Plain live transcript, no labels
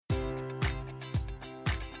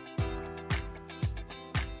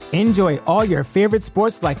Enjoy all your favorite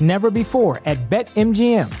sports like never before at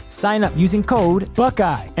BetMGM. Sign up using code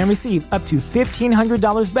Buckeye and receive up to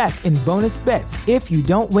 $1,500 back in bonus bets if you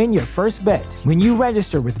don't win your first bet. When you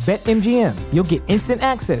register with BetMGM, you'll get instant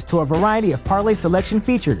access to a variety of parlay selection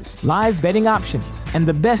features, live betting options, and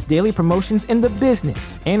the best daily promotions in the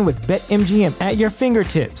business. And with BetMGM at your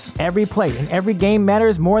fingertips, every play and every game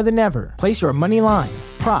matters more than ever. Place your money line,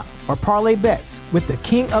 prop, or parlay bets with the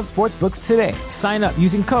king of sportsbooks today. Sign up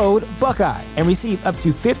using code Buckeye and receive up to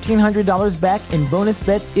 $1,500 back in bonus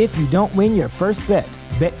bets if you don't win your first bet.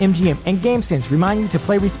 BetMGM and GameSense remind you to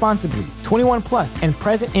play responsibly. 21 plus and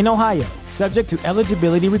present in Ohio, subject to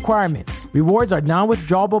eligibility requirements. Rewards are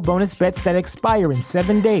non-withdrawable bonus bets that expire in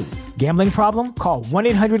 7 days. Gambling problem? Call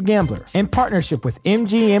 1-800-GAMBLER. In partnership with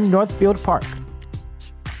MGM Northfield Park.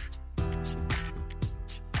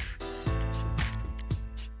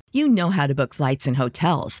 You know how to book flights and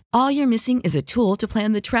hotels. All you're missing is a tool to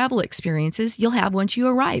plan the travel experiences you'll have once you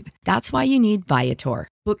arrive. That's why you need Viator.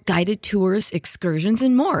 Book guided tours, excursions,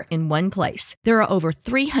 and more in one place. There are over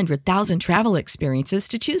 300,000 travel experiences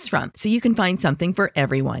to choose from, so you can find something for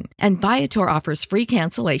everyone. And Viator offers free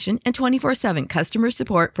cancellation and 24/7 customer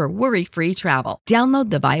support for worry-free travel.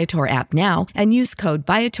 Download the Viator app now and use code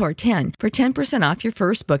Viator10 for 10% off your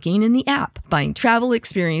first booking in the app. Find travel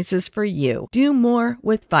experiences for you. Do more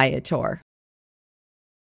with Viator.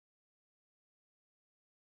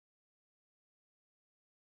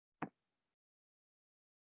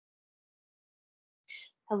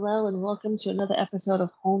 Hello and welcome to another episode of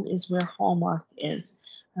Home is Where Hallmark Is.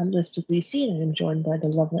 I'm Elizabeth Lisi and I'm joined by the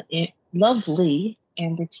lovely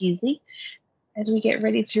Amber Teasley as we get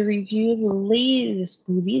ready to review the latest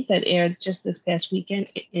movies that aired just this past weekend.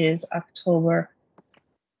 It is October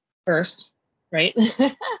 1st, right?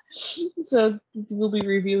 So we'll be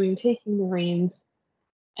reviewing Taking the Reins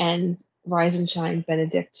and Rise and Shine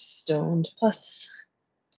Benedict Stoned, plus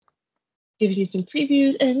giving you some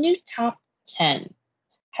previews and a new top 10.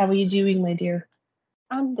 How are you doing, my dear?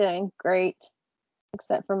 I'm doing great,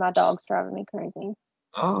 except for my dog's driving me crazy.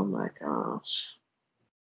 Oh my gosh.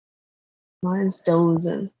 Mine's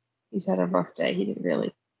dozing. He's had a rough day. He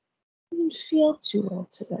didn't feel too well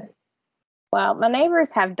today. Well, my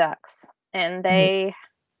neighbors have ducks, and they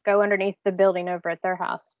go underneath the building over at their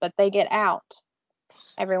house, but they get out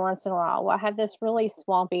every once in a while. Well, I have this really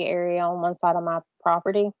swampy area on one side of my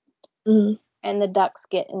property, and the ducks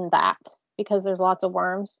get in that because there's lots of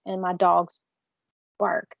worms, and my dogs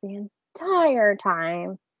bark the entire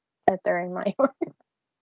time that they're in my yard.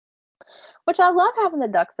 Which I love having the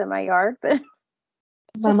ducks in my yard, but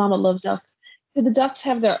my mama loves ducks. Do the ducks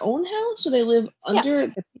have their own house, or they live under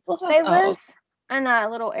the people's house? They live in a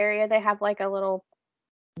little area. They have like a little,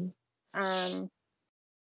 I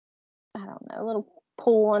don't know, a little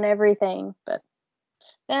pool and everything, but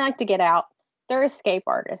they like to get out. They're escape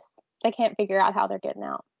artists. They can't figure out how they're getting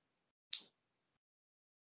out.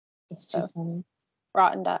 It's too funny.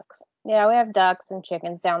 Rotten ducks. Yeah, we have ducks and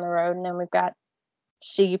chickens down the road, and then we've got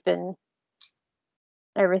sheep and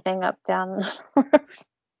everything up down the road.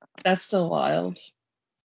 That's so wild.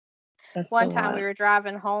 One time we were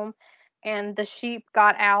driving home, and the sheep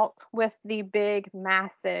got out with the big,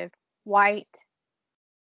 massive white.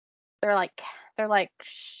 They're like,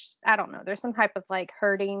 I don't know. There's some type of like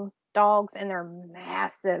herding dogs, and they're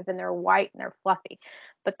massive, and they're white, and they're fluffy.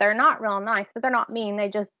 But they're not real nice, but they're not mean.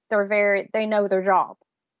 They know their job.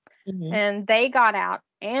 And they got out,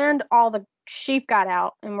 and all the sheep got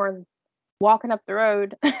out, and were walking up the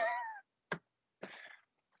road.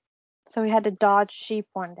 So we had to dodge sheep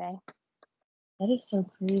one day. That is so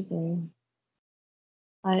crazy.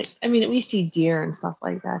 I mean, we see deer and stuff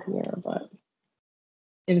like that here, but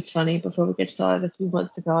it was funny. Before we get started, a few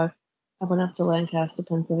months ago, I went up to Lancaster,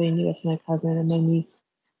 Pennsylvania with my cousin and my niece,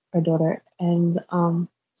 her daughter, and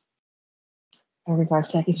every 5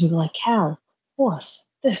 seconds we were like, cow, horse,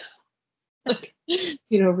 like,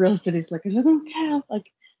 real city slickers, like, oh, cow,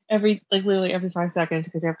 literally every 5 seconds,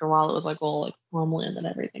 because after a while it was like all like farmland and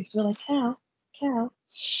everything. So we're like, cow.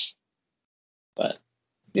 But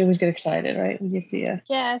we always get excited, right? When you see a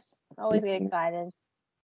Yes, always get excited.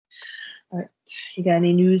 All right, you got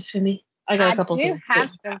any news for me? I got a couple I do things.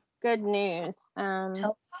 have some good news.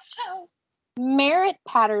 Merritt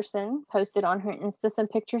Patterson posted on her Insta some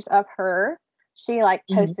pictures of her. She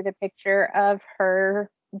posted a picture of her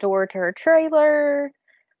door to her trailer,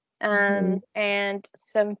 and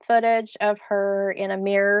some footage of her in a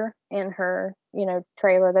mirror in her,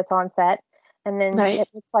 trailer that's on set. And then it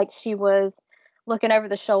looks like she was looking over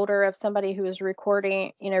the shoulder of somebody who was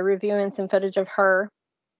recording, reviewing some footage of her.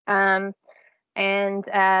 And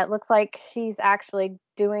it looks like she's actually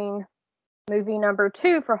doing movie number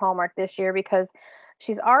 2 for Hallmark this year because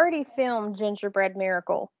she's already filmed Gingerbread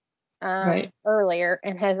Miracle earlier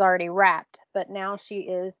and has already wrapped, but now she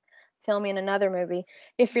is filming another movie.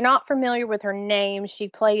 If you're not familiar with her name, she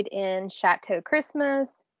played in Chateau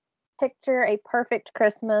Christmas, Picture a Perfect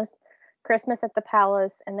Christmas, Christmas at the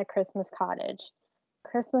Palace, and The Christmas Cottage.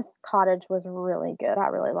 Christmas Cottage was really good. I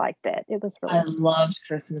really liked it. It was really cute. Loved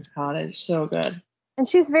Christmas Cottage. So good. And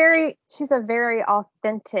she's a very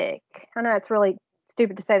authentic, I know it's really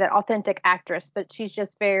stupid to say that, authentic actress, but she's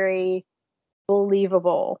just very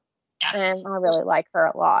believable. Yes. And I really like her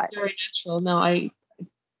a lot. Very natural. No, I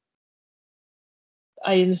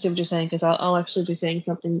understand what you're saying, because I'll actually be saying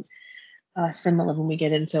something similar when we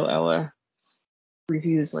get into our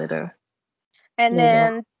reviews later. And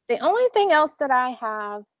then the only thing else that I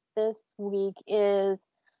have this week is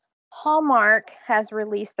Hallmark has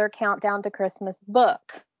released their Countdown to Christmas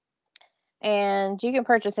book. And you can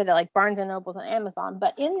purchase it at like Barnes & Noble and Amazon.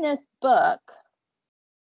 But in this book,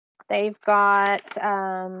 they've got,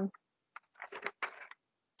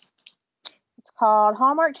 it's called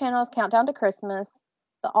Hallmark Channel's Countdown to Christmas,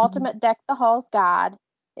 The Ultimate Deck the Halls Guide.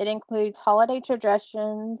 It includes holiday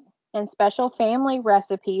traditions and special family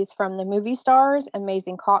recipes from the movie stars,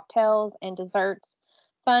 amazing cocktails and desserts,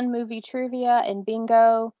 fun movie trivia and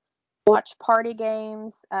bingo, watch party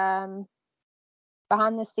games,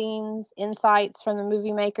 behind the scenes insights from the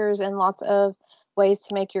movie makers, and lots of ways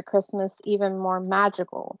to make your Christmas even more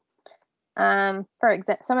magical. For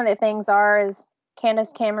example, some of the things is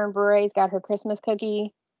Candace Cameron Bure's got her Christmas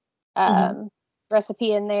cookie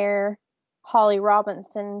recipe in there. Holly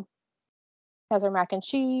Robinson has her mac and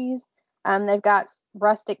cheese. They've got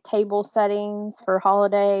rustic table settings for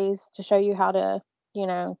holidays to show you how to,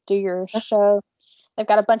 do your show. They've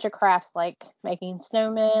got a bunch of crafts like making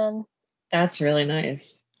snowmen. That's really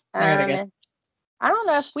nice. I don't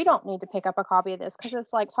know if we don't need to pick up a copy of this, because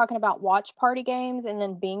it's like talking about watch party games and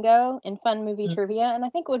then bingo and fun movie trivia. And I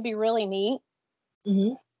think it would be really neat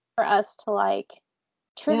for us to like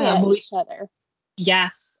trivia each other.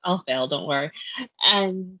 Yes, I'll fail. Don't worry.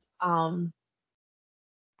 And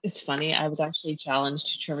it's funny. I was actually challenged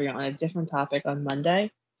to trivia on a different topic on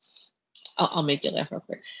Monday. I'll make you laugh real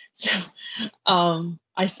quick. So,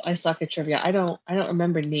 I suck at trivia. I don't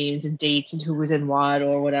remember names and dates and who was in what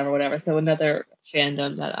or whatever. So another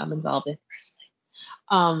fandom that I'm involved in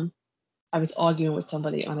personally. I was arguing with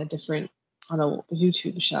somebody on a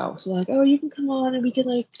YouTube show. So like, oh, you can come on and we can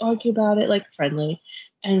like argue about it like friendly,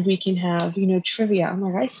 and we can have trivia. I'm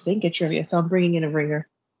like, I stink at trivia, so I'm bringing in a ringer.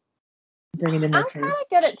 I'm kind of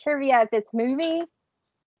good at trivia if it's movie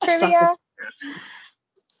trivia.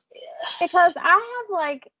 Because I have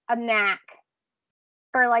like a knack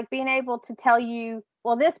for like being able to tell you,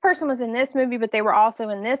 well, this person was in this movie, but they were also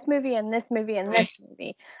in this movie and this movie and this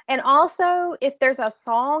movie. And also, if there's a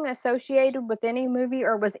song associated with any movie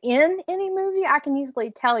or was in any movie, I can usually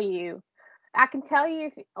tell you. I can tell you,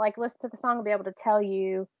 if like listen to the song, I'll be able to tell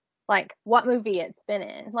you like what movie it's been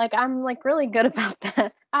in. Like I'm like really good about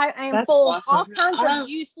that. I am full of all kinds of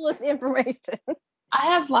useless information.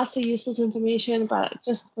 I have lots of useless information, but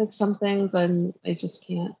just like some things, and I just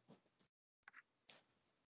can't.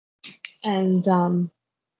 And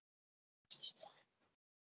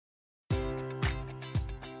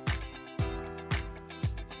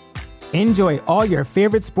enjoy all your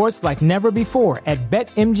favorite sports like never before at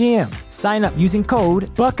BetMGM. Sign up using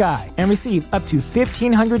code Buckeye and receive up to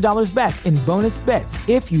 $1,500 back in bonus bets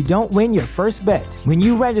if you don't win your first bet. When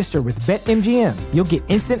you register with BetMGM, you'll get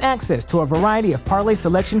instant access to a variety of parlay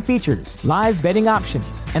selection features, live betting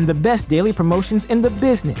options, and the best daily promotions in the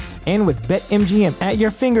business. And with BetMGM at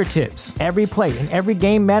your fingertips, every play and every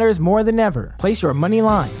game matters more than ever. Place your money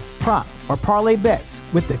line, prop, or parlay bets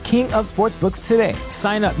with the king of sportsbooks today.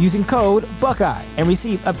 Sign up using code Buckeye and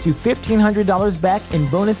receive up to $1,500 back in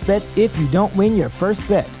bonus bets if you don't win your first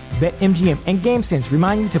bet. BetMGM and GameSense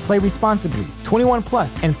remind you to play responsibly. 21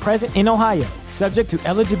 plus and present in Ohio, subject to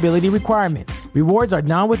eligibility requirements. Rewards are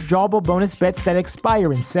non-withdrawable bonus bets that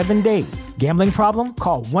expire in 7 days. Gambling problem?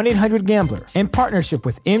 Call 1-800-GAMBLER. In partnership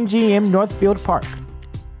with MGM Northfield Park.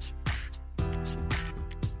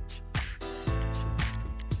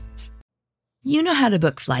 You know how to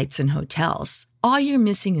book flights and hotels. All you're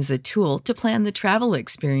missing is a tool to plan the travel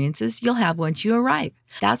experiences you'll have once you arrive.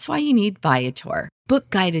 That's why you need Viator. Book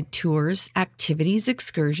guided tours, activities,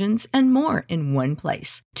 excursions, and more in one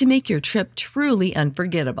place to make your trip truly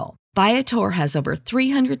unforgettable. Viator has over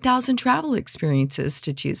 300,000 travel experiences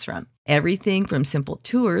to choose from. Everything from simple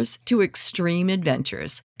tours to extreme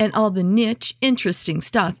adventures and all the niche, interesting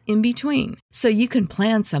stuff in between. So you can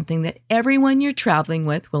plan something that everyone you're traveling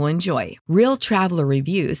with will enjoy. Real traveler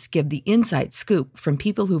reviews give the inside scoop from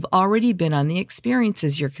people who've already been on the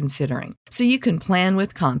experiences you're considering. So you can plan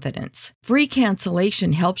with confidence. Free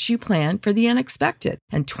cancellation helps you plan for the unexpected.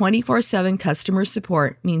 And 24/7 customer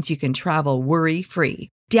support means you can travel worry-free.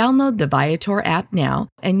 Download the Viator app now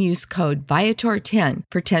and use code Viator10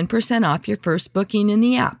 for 10% off your first booking in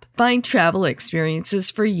the app. Find travel experiences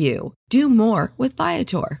for you. Do more with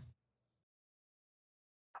Viator.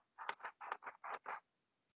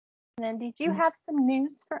 And then did you have some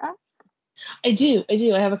news for us? I do.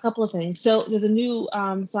 I have a couple of things. So there's a new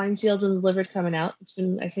Signed, Sealed, and Delivered coming out. It's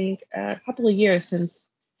been, I think, a couple of years since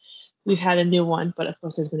we've had a new one, but of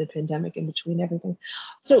course there's been a pandemic in between everything.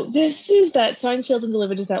 So this is that Signed, Sealed, and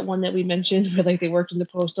Delivered is that one that we mentioned where like they worked in the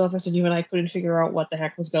post office and you and I couldn't figure out what the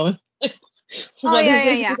heck was going.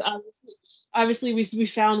 Yeah. Obviously we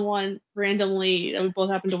found one randomly that we both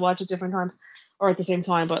happened to watch at different times or at the same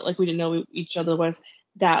time, but like we didn't know who each other was.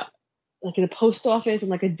 That like in a post office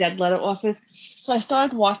and like a dead letter office. So I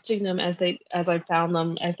started watching them as I found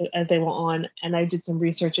them as they were on, and I did some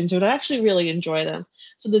research into it. I actually really enjoy them.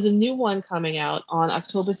 So there's a new one coming out on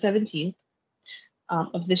October 17th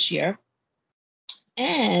of this year.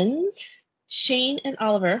 And Shane and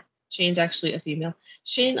Oliver, Shane's actually a female,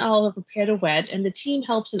 Shane and Oliver prepare to wed, and the team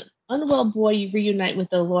helps an unwell boy reunite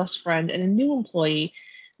with a lost friend, and a new employee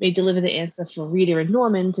may deliver the answer for Rita and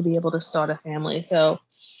Norman to be able to start a family. So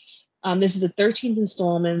this is the 13th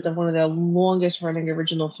installment of one of their longest running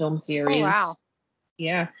original film series. Oh, wow.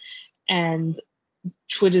 Yeah. And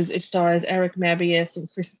it stars Eric Mabius and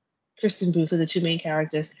Kristen Booth are the two main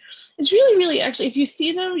characters. It's really, really, actually, if you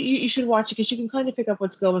see them, you should watch it because you can kind of pick up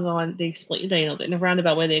what's going on. They explain, in a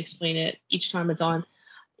roundabout way, they explain it each time it's on,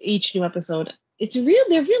 each new episode. They're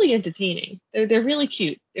really entertaining. They're really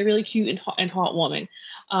cute. They're really cute and heartwarming.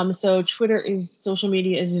 So social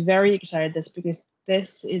media is very excited because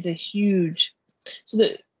this is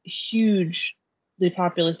hugely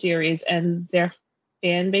popular series, and their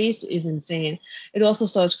fan base is insane. It also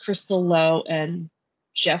stars Crystal Lowe and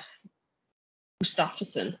Jeff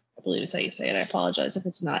Gustafsson, I believe is how you say it. I apologize if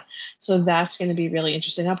it's not. So that's going to be really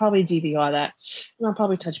interesting. I'll probably DVR that, and I'll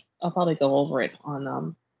probably go over it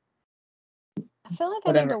on I feel like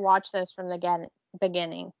whatever. I need to watch this from the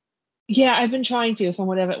beginning. Yeah, I've been trying to from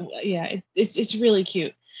whatever. Yeah, it's really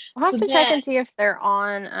cute. I'll have to check and see if they're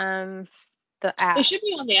on the app. They should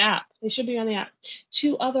be on the app.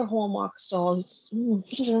 Two other Hallmark stars, two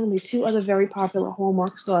other very popular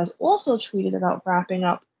Hallmark stars also tweeted about wrapping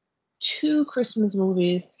up 2 Christmas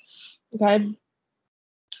movies. Okay,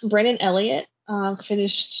 Brennan Elliott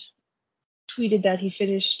tweeted that he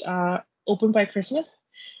finished Open by Christmas,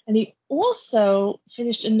 and he also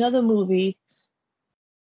finished another movie,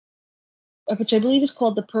 which I believe is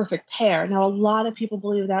called The Perfect Pair. Now, a lot of people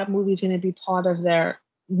believe that movie is going to be part of their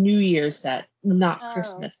New Year's set, not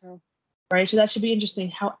Christmas. Okay. Right? So that should be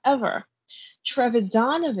interesting. However, Trevor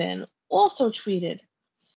Donovan also tweeted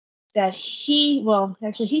that he tweeted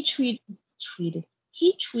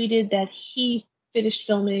that he finished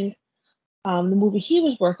filming the movie he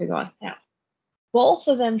was working on. Now, both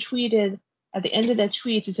of them tweeted at the end of their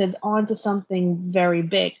tweets, it said on to something very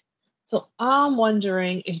big. So I'm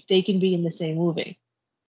wondering if they can be in the same movie.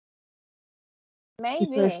 Maybe.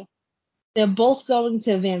 Because they're both going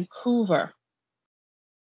to Vancouver.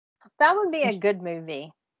 That would be a good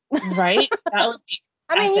movie. Right? That would be.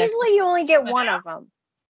 I mean, usually you only get one of them.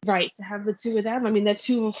 Right, to have the two of them. I mean, they're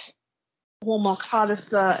two of Hallmark's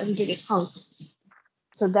hottest and biggest hunks.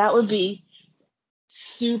 So that would be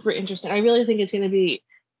super interesting. I really think it's going to be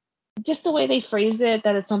just the way they phrased it,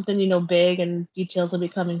 that it's something, big and details will be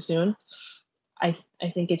coming soon. I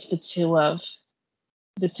think it's the two of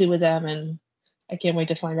them, and I can't wait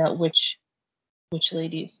to find out which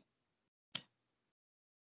ladies.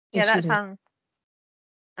 Yeah, that sounds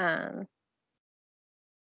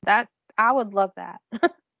that I would love that.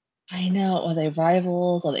 I know. Are they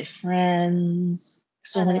rivals? Are they friends?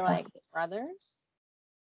 So many like brothers.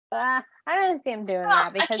 I don't see them doing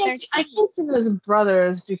that because I can't see them as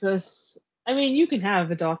brothers because I mean you can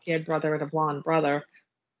have a dark-haired brother and a blonde brother,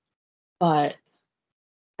 but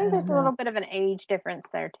I think there's a little bit of an age difference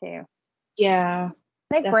there too. Yeah,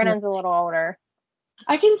 I think Brennan's a little older.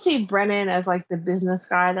 I can see Brennan as like the business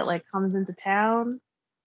guy that like comes into town,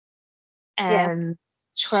 and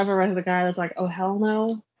Trevor as the guy that's like, oh hell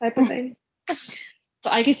no type of thing.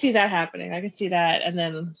 So I could see that happening. I could see that, and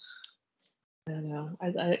then I don't know.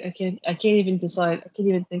 I can't even decide. I can't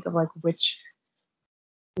even think of like which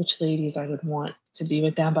ladies I would want to be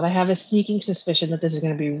with them. But I have a sneaking suspicion that this is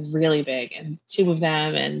going to be really big, and two of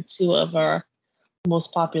them and two of our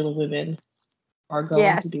most popular women are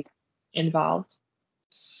going to be involved.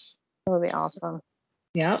 That would be awesome.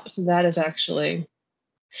 Yeah, so that is actually.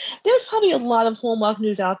 There's probably a lot of Hallmark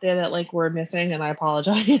news out there that like we're missing, and I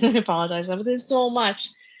apologize. I apologize, but there's so much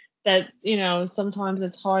that sometimes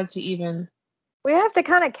it's hard to even. We have to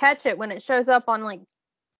kind of catch it when it shows up on like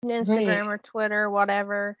Instagram right. or Twitter,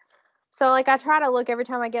 whatever. So like I try to look every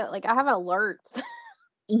time I get like I have alerts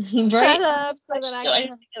right. set up so that I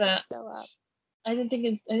can show up. I didn't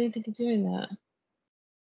think of doing that.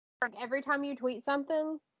 Like every time you tweet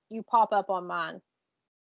something, you pop up on mine.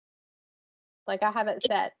 Like I have it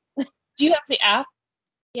set. Do you have the app?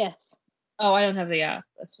 Yes. Oh, I don't have the app.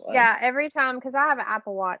 That's why. Yeah, every time, because I have an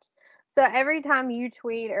Apple Watch. So every time you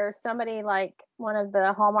tweet or somebody like one of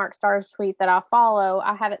the Hallmark stars tweet that I follow,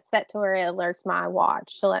 I have it set to where it alerts my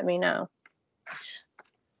watch to let me know.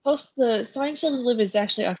 The Signed, Sealed, and Delivered is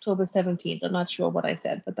actually October 17th. I'm not sure what I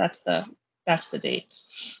said, but that's the date.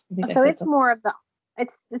 So it's more of the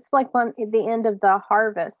it's like the end of the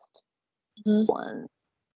harvest ones.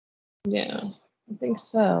 Yeah, I think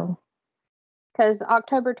so. Because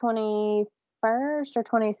October 21st or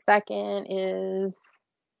 22nd is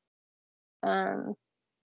the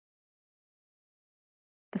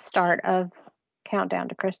start of Countdown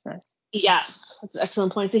to Christmas. Yes, that's an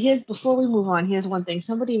excellent point. So before we move on, here's one thing.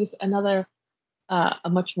 Somebody was a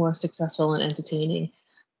much more successful and entertaining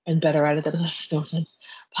and better at it than us, no offense,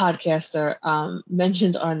 podcaster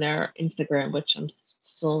mentioned on their Instagram, which I'm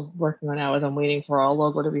still working on now as I'm waiting for our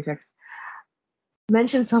logo to be fixed,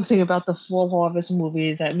 mentioned something about the Fall Harvest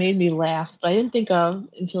movies that made me laugh, but I didn't think of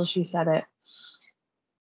until she said it.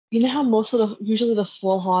 You know how usually the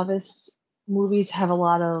Fall Harvest movies have a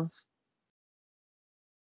lot of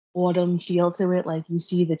autumn feel to it, like you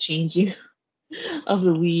see the changing of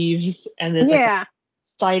the leaves and there's like a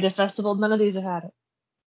cider festival. None of these have had it.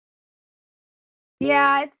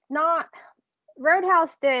 Yeah, it's not.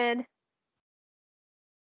 Roadhouse did.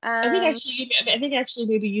 I think actually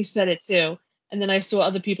maybe you said it too, and then I saw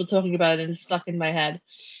other people talking about it and it stuck in my head.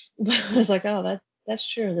 But I was like, oh, that's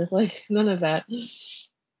true. There's like none of that.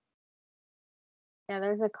 Yeah,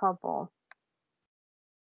 there's a couple.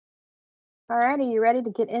 Alrighty, you ready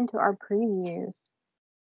to get into our previews?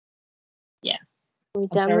 Yes. We're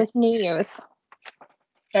done with news.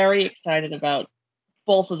 Very excited about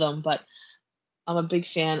both of them, but I'm a big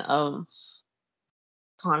fan of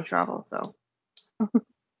time travel, so.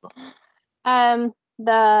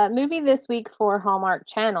 The movie this week for Hallmark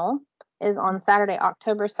Channel is on Saturday,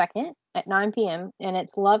 October 2nd at 9 p.m. and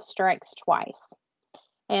it's Love Strikes Twice.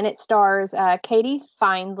 And it stars Katie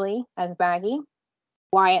Findlay as Maggie,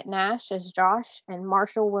 Wyatt Nash as Josh, and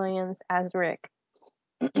Marshall Williams as Rick.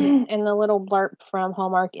 And the little blurb from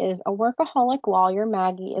Hallmark is, a workaholic lawyer,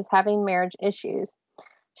 Maggie, is having marriage issues.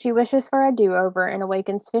 She wishes for a do-over and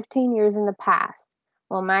awakens 15 years in the past.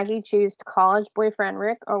 Will Maggie choose college boyfriend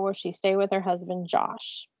Rick, or will she stay with her husband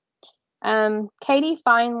Josh? Katie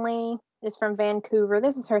Findlay is from Vancouver.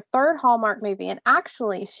 This is her third Hallmark movie, and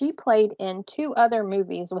actually she played in two other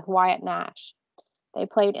movies with Wyatt Nash. They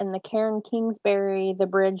played in the Karen Kingsbury, The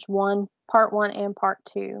Bridge Part 1 and Part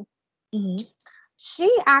 2. Mm-hmm.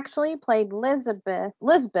 She actually played Lisbeth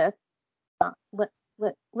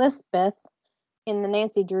in the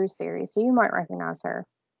Nancy Drew series, so you might recognize her.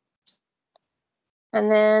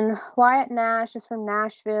 And then Wyatt Nash is from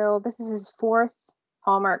Nashville. This is his fourth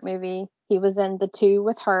Hallmark movie. He was in The Two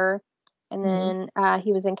with her, and then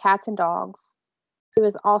he was in Cats and Dogs. He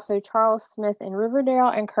was also Charles Smith in Riverdale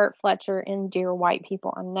and Kurt Fletcher in Dear White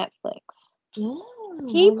People on Netflix. Oh,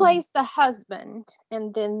 he plays the husband,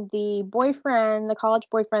 and then the college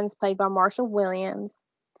boyfriend is played by Marshall Williams,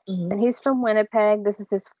 and he's from Winnipeg. This is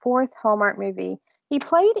his fourth Hallmark movie. He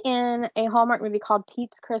played in a Hallmark movie called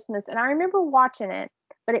Pete's Christmas, and I remember watching it,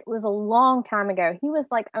 but it was a long time ago. He was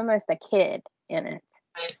like almost a kid in it.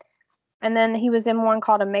 Right. And then he was in one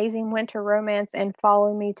called Amazing Winter Romance and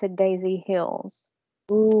Follow Me to Daisy Hills.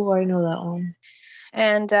 Oh, I know that one.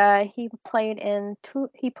 And he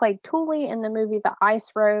played Tooley in the movie The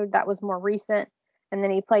Ice Road. That was more recent. And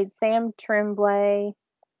then he played Sam Tremblay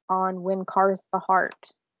on When Cars the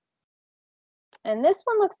Heart. And this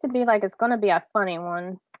one looks to be like it's going to be a funny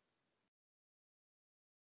one.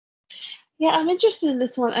 Yeah, I'm interested in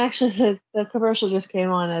this one. Actually, the commercial just came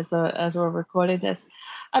on as we're recording this.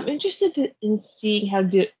 I'm interested in seeing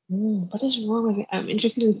what is wrong with me? I'm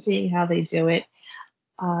interested in seeing how they do it.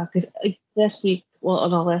 Because last week,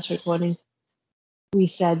 on our last recording,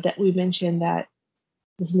 we mentioned that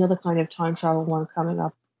there's another kind of time travel one coming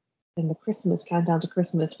up in the Christmas countdown to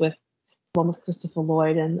Christmas with one with Christopher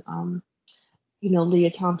Lloyd and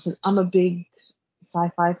Leah Thompson. I'm a big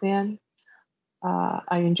sci-fi fan.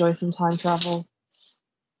 I enjoy some time travel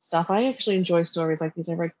stuff. I actually enjoy stories like these.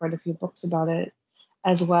 I read quite a few books about it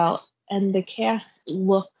as well. And the cast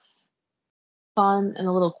looks fun and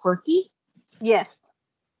a little quirky. Yes.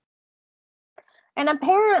 And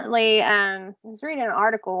apparently, I was reading an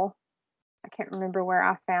article. I can't remember where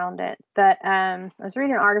I found it, but I was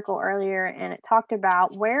reading an article earlier, and it talked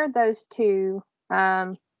about where those two,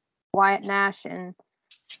 Wyatt Nash and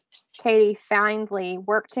Katie Findlay,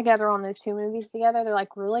 worked together on those two movies together. They're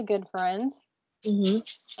like really good friends. Mm-hmm.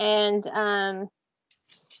 And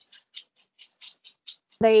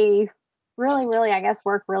they really, really, I guess,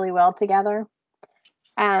 work really well together.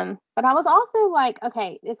 But I was also like,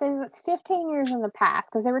 okay, it says it's 15 years in the past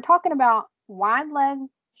because they were talking about wide leg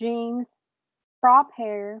jeans, crop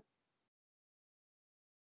hair.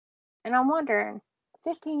 And I'm wondering,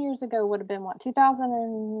 15 years ago would have been what,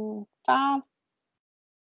 2005?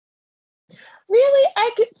 Really?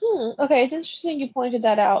 Okay, it's interesting you pointed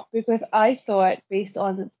that out because I thought, based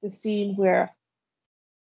on the scene where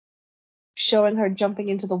showing her jumping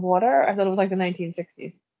into the water, I thought it was like the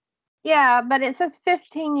 1960s. Yeah, but it says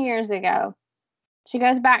 15 years ago. She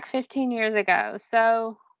goes back 15 years ago.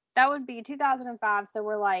 So that would be 2005. So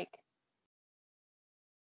we're like,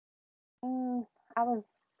 I was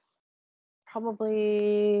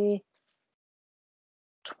probably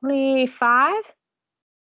 25.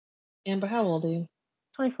 Amber, how old are you?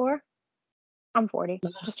 24. I'm 40.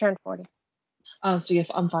 Just turned 40. Oh, so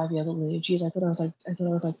I'm 5 years older than you. Jeez, I thought I was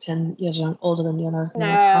like 10 years older than you. And I was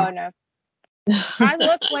No. I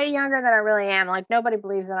look way younger than I really am. Like, nobody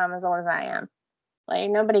believes that I'm as old as I am.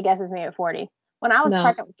 Like, nobody guesses me at 40. When I was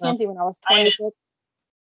pregnant with Kinsey when I was 26.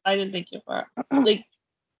 I didn't think you were. Like,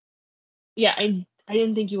 yeah, I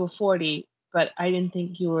didn't think you were 40, but I didn't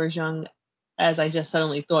think you were as young as I just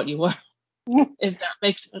suddenly thought you were. If that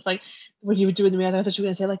makes sense. Like, when you were doing the math, I thought you were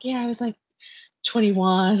going to say, like, yeah, I was like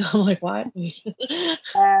 21. I'm like, what?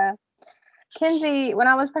 Kinsey, when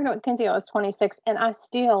I was pregnant with Kinsey, I was 26, and I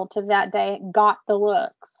still, to that day, got the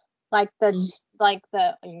looks. Like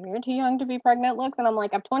you're too young to be pregnant looks. And I'm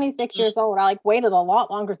like, I'm 26 years old. I waited a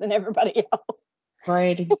lot longer than everybody else.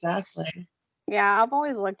 Right, exactly. Yeah, I've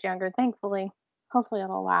always looked younger, thankfully. Hopefully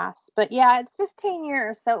it'll last. But yeah, it's 15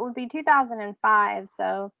 years, so it would be 2005.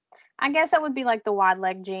 So I guess that would be like the wide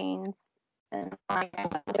leg jeans. And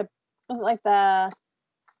was it like the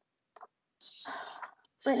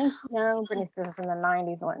Britney Spears was in the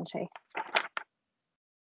 90s, wasn't she?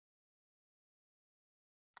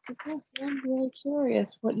 I'm really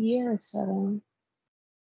curious what year it's set in.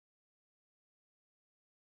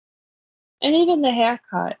 And even the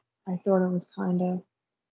haircut, I thought it was kind of.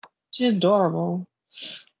 She's adorable.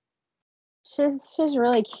 She's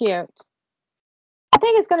really cute. I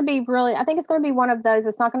think it's going to be one of those.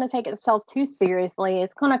 It's not going to take itself too seriously.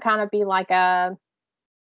 It's going to kind of be like a,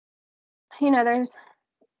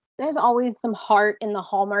 there's always some heart in the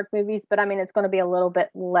Hallmark movies, but I mean, it's going to be a little bit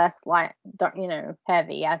less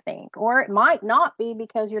heavy, I think. Or it might not be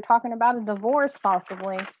because you're talking about a divorce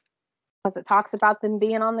possibly, because it talks about them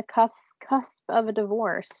being on the cusp of a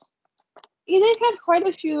divorce. Yeah, they've had quite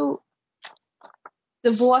a few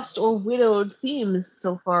divorced or widowed themes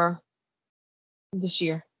so far this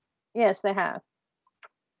year. Yes, they have.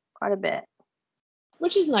 Quite a bit.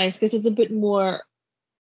 Which is nice because it's a bit more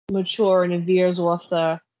mature and it veers off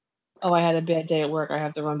the, oh, I had a bad day at work. I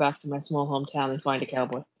have to run back to my small hometown and find a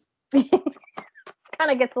cowboy. Kind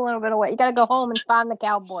of gets a little bit away. You got to go home and find the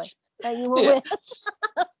cowboy that you were with.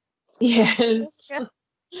 Yes.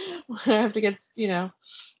 I have to get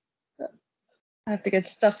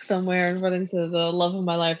stuck somewhere and run into the love of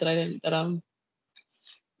my life that I'm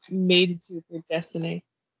made into through destiny.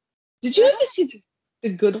 Did you ever see the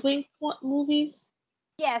Good Wink movies?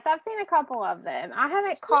 Yes, I've seen a couple of them. I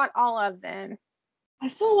haven't caught all of them. I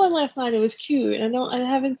saw one last night. It was cute. I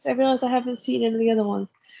realized I haven't seen any of the other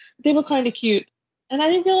ones. They were kind of cute. And I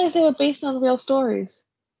didn't realize they were based on real stories.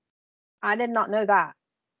 I did not know that.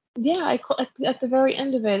 Yeah, at the very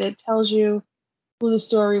end of it, it tells you who the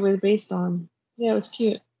story was based on. Yeah, it was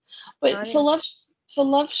cute. But for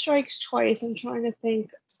Love Strikes Twice, I'm trying to think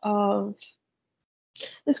of.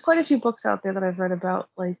 There's quite a few books out there that I've read about,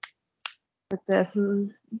 like with this,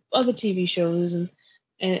 and other TV shows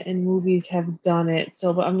and movies have done it.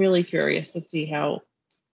 So, but I'm really curious to see how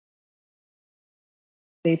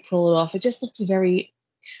they pull it off. It just looks very.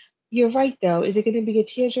 You're right, though. Is it going to be a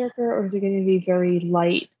tearjerker or is it going to be very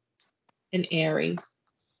light and airy?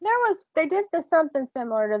 They did this something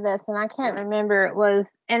similar to this, and I can't remember.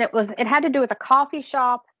 It had to do with a coffee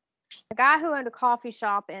shop. A guy who owned a coffee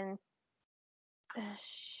shop, and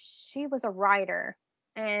she was a writer,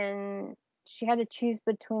 and she had to choose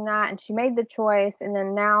between that, and she made the choice, and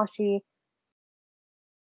then now she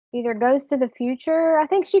either goes to the future. I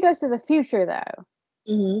think she goes to the future though.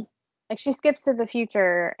 Mm-hmm. Like she skips to the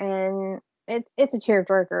future, and it's a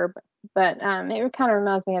tearjerker, but it kind of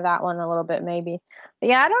reminds me of that one a little bit maybe. But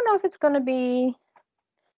yeah, I don't know if it's going to be.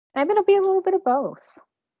 Maybe it'll be a little bit of both.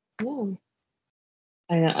 Yeah.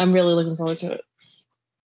 I know. I'm really looking forward to it.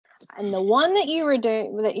 And the one that you were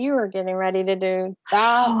getting ready to do,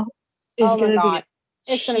 that is going to be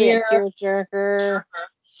it's going to be a tearjerker.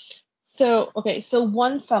 So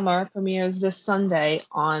One Summer premieres this Sunday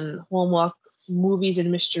on Hallmark Movies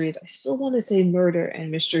and Mysteries. I still want to say Murder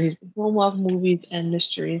and Mysteries, Hallmark Movies and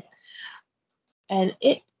Mysteries. And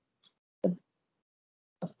it,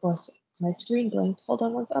 of course, my screen blinked. Hold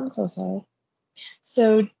on I'm so sorry.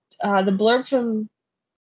 So the blurb from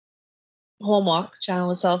Hallmark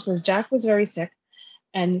Channel itself says Jack was very sick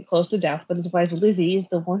and close to death, but his wife Lizzie is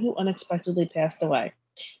the one who unexpectedly passed away.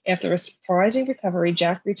 After a surprising recovery,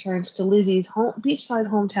 Jack returns to Lizzie's beachside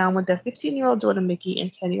hometown with their 15-year-old daughter Mickey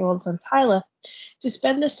and 10-year-old son Tyler to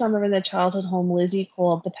spend the summer in their childhood home Lizzie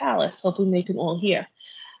called the Palace, hoping they can all hear.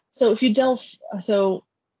 So if you delve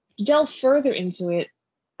further into it,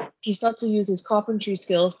 he starts to use his carpentry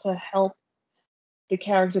skills to help the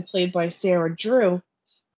character played by Sarah Drew,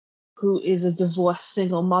 who is a divorced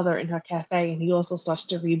single mother in her cafe, and he also starts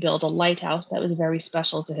to rebuild a lighthouse that was very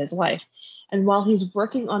special to his wife. And while he's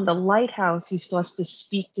working on the lighthouse, he starts to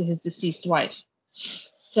speak to his deceased wife.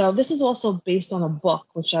 So this is also based on a book,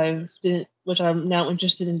 which I'm now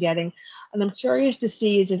interested in getting, and I'm curious to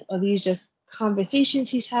see are these just conversations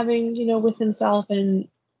he's having, with himself and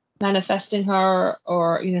manifesting her,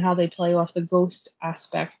 or how they play off the ghost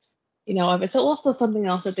aspect, of it. So also something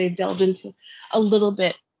else that they've delved into a little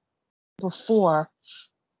bit before,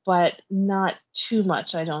 but not too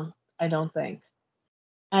much, I don't think.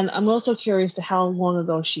 And I'm also curious to how long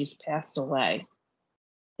ago she's passed away.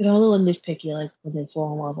 Because I'm a little nitpicky, like when they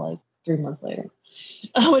fall in love like 3 months later,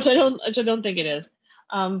 which I don't think it is.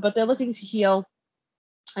 But they're looking to heal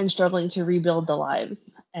and struggling to rebuild their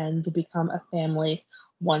lives and to become a family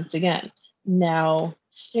once again. Now,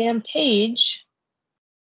 Sam Page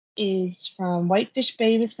is from Whitefish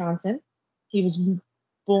Bay, Wisconsin. He was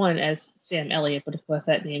born as Sam Elliott, but of course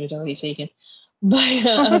that name is already taken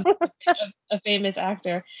by a famous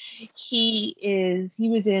actor. He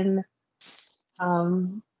was in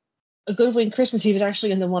A Good Wing Christmas. He was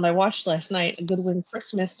actually in the one I watched last night, A Good Wing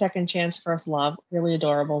Christmas, Second Chance, First Love. Really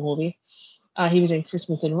adorable movie. He was in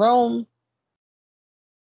Christmas in Rome,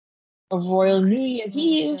 A Royal New Year's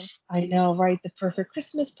Eve. I know, right? The Perfect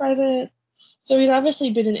Christmas Present. So he's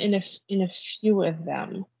obviously been in a few of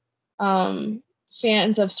them.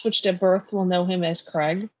 Fans of Switched at Birth will know him as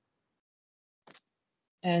Craig.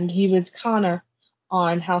 And he was Connor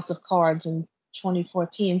on House of Cards in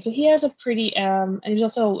 2014. So he has a pretty, and he's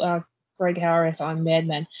also Greg Harris on Mad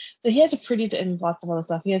Men. So he has and lots of other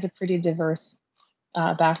stuff. He has a pretty diverse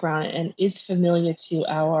background and is familiar to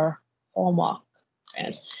our Hallmark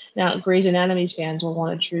fans. Now, Grey's Anatomy fans will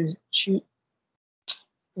want to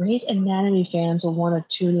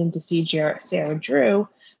tune in to see Sarah Drew,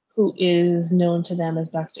 who is known to them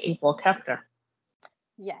as Dr. April Kepner.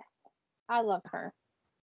 Yes, I love her.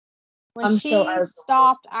 When she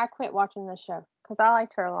stopped, I quit watching this show because I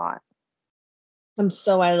liked her a lot. I'm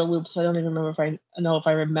so out of the loop, so I don't even know if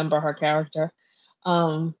I remember her character.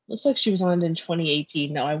 Looks like she was on in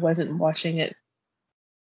 2018. No, I wasn't watching it.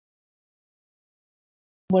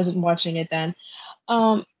 Then.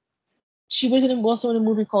 She was also in a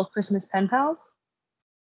movie called Christmas Pen Pals,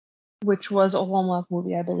 which was a Hallmark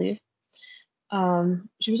movie, I believe.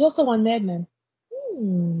 She was also on Mad Men.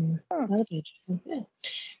 That'll be interesting. Yeah.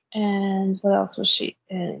 And what else was she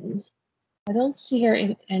in? I don't see her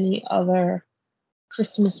in any other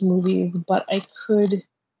Christmas movies, but I could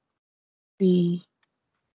be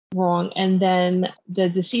wrong. And then the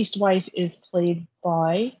deceased wife is played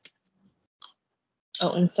by.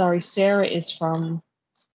 Oh, and sorry, Sarah is from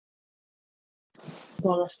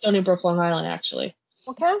Stony Brook, Long Island, actually.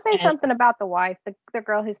 Well, can I say something about the wife, the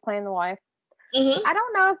girl who's playing the wife? Mm-hmm. I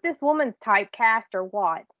don't know if this woman's typecast or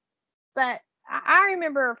what, but I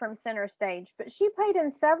remember her from Center Stage, but she played in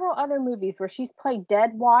several other movies where she's played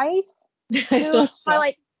dead wives who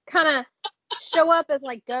like kind of show up as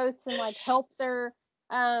like ghosts and like help their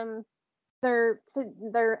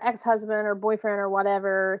ex-husband or boyfriend or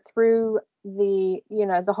whatever through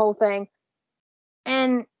the whole thing.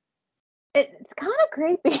 And It's kind of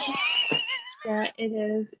creepy. Yeah, it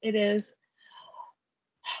is. It is.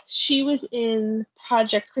 She was in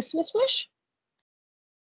Project Christmas Wish.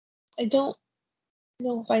 I don't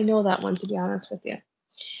know if I know that one, to be honest with you.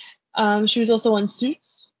 She was also on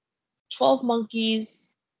Suits, 12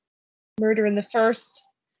 Monkeys, Murder in the First.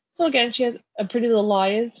 So again, she has a Pretty Little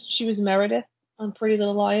Liars. She was Meredith on Pretty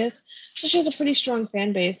Little Liars. So she has a pretty strong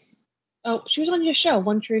fan base. Oh, she was on your show,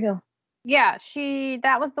 One Tree Hill. Yeah,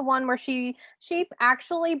 that was the one where she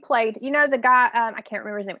actually played, the guy, I can't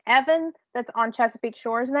remember his name, Evan, that's on Chesapeake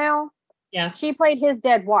Shores now. Yeah. She played his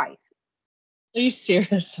dead wife. Are you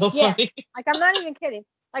serious? So yes. funny. Like, I'm not even kidding.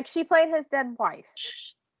 Like, she played his dead wife.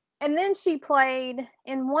 And then she played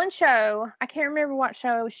in one show, I can't remember what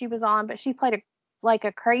show she was on, but she played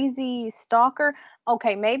a crazy stalker.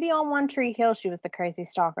 Okay, maybe on One Tree Hill she was the crazy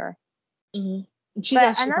stalker. Mm-hmm. She's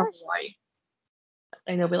actually from Hawaii.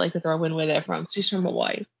 I know we like to throw in where they're from. She's from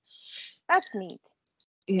Hawaii. That's neat.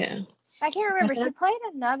 Yeah. I can't remember. She played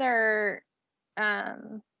another.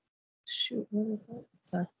 Shoot, what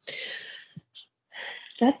is that?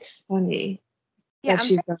 That's funny. Yeah, I'm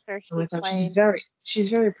pretty sure she played. She's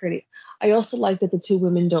very pretty. I also like that the two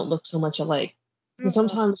women don't look so much alike. Because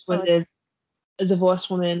sometimes when there's a divorced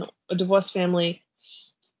woman, a divorced family,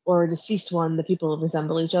 or a deceased one, the people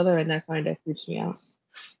resemble each other, and that kind of creeps me out.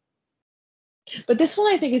 But this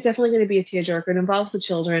one, I think, is definitely going to be a tearjerker. It involves the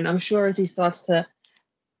children. I'm sure as he starts to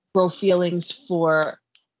grow feelings for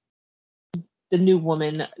the new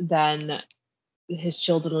woman, then his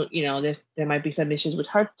children, there might be some issues with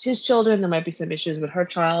his children. There might be some issues with her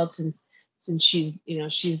child since she's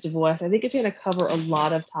divorced. I think it's going to cover a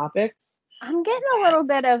lot of topics. I'm getting a little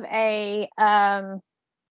bit of a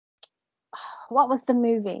what was the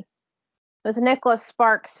movie? It was a Nicholas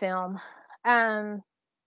Sparks film.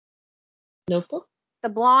 Notebook? The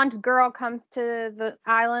blonde girl comes to the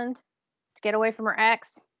island to get away from her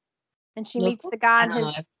ex, and she meets the guy in his.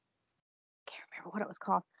 I can't remember what it was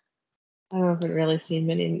called. I haven't really seen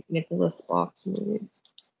many Nicholas Sparks movies.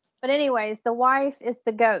 But anyways, the wife is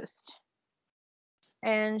the ghost,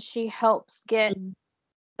 and she helps get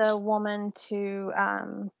the woman to,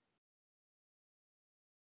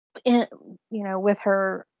 with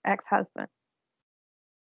her ex-husband.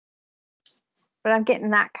 But I'm getting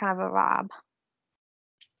that kind of a vibe.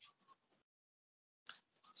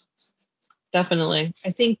 Definitely.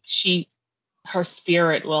 I think her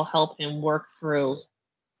spirit will help him work through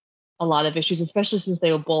a lot of issues, especially since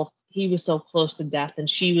he was so close to death and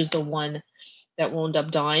she was the one that wound up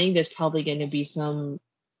dying. There's probably going to be some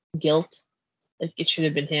guilt. Like, it should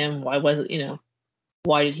have been him. Why was it,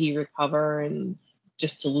 why did he recover and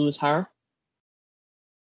just to lose her?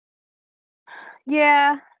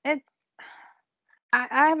 Yeah, I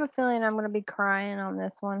have a feeling I'm going to be crying on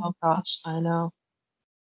this one. Oh gosh, I know.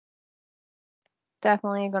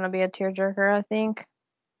 Definitely going to be a tearjerker, I think.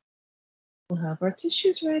 We'll have our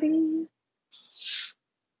tissues ready.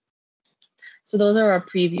 So those are our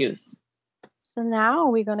previews. So now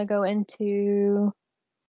we're going to go into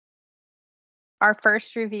our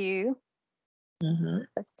first review.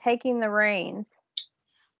 It's Taking the Reins.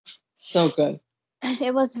 So good.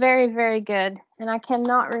 It was very, very good. And I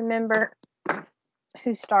cannot remember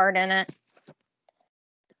who starred in it.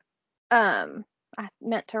 I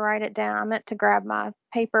meant to write it down. I meant to grab my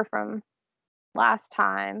paper from last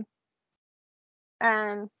time.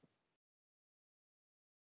 Can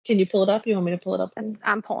you pull it up? You want me to pull it up?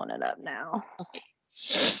 I'm pulling it up now. Okay.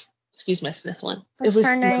 Excuse my sniffling. What's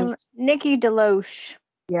her name? Nikki DeLoach.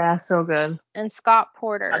 Yeah, so good. And Scott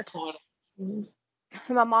Porter.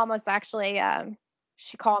 My mom was actually,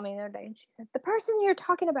 she called me the other day and she said, the person you're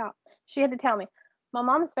talking about, she had to tell me. My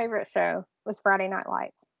mom's favorite show was Friday Night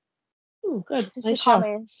Lights. Oh, good. So she called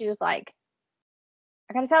me and she was like,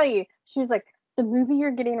 I gotta tell you, she was like, the movie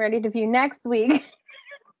you're getting ready to view next week,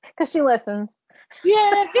 because she listens. Yeah,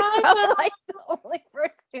 I was like the only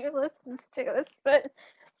person who listens to us, but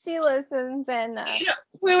she listens and.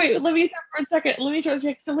 Wait, let me talk for a second. Let me try to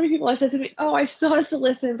check. So many people have said to me, "Oh, I started to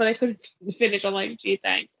listen, but I couldn't finish." I'm like, "Gee,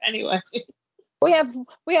 thanks." Anyway. We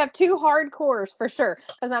have two hardcores for sure,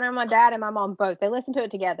 because I know my dad and my mom both. They listen to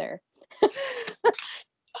it together.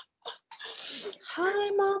 Hi,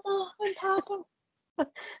 Mama and Papa.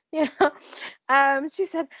 Yeah. She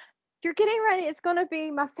said, you're getting ready. It's going to be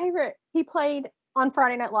my favorite. He played on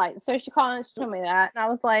Friday Night Lights. So she called and she told me that. And I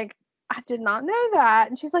was like, I did not know that.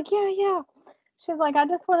 And she's like, yeah. She's like, I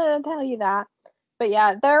just wanted to tell you that. But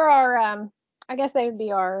yeah, there are, I guess they would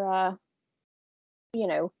be our,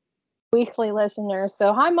 weekly listeners.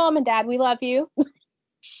 So hi, Mom and Dad. We love you.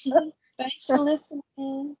 Thanks for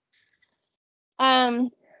listening.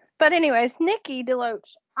 But anyways, Nikki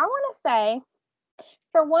DeLoach, I want to say,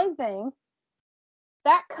 for one thing,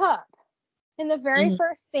 that cup in the very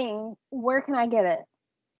first scene, where can I get it?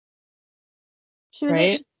 She was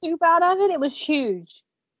eating soup out of it. It was huge.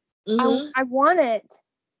 I want it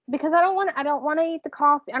because I don't want to eat the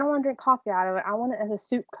coffee. I don't want to drink coffee out of it. I want it as a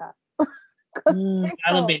soup cup.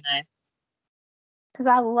 That'll be nice. Because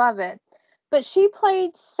I love it. But she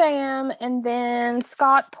played Sam, and then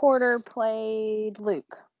Scott Porter played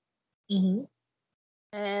Luke. Mm-hmm.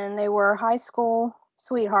 And they were high school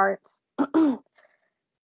sweethearts. I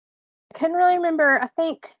couldn't really remember. I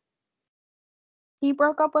think he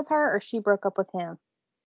broke up with her or she broke up with him.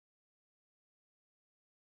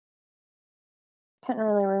 Couldn't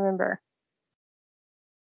really remember.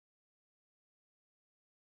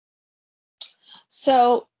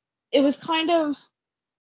 So it was kind of.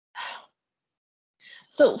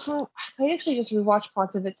 So I actually just rewatched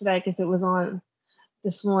parts of it today because it was on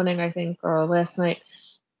this morning, I think, or last night.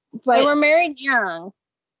 But they were married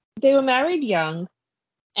young.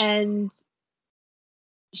 And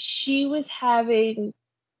she was having.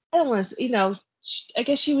 I don't want to, I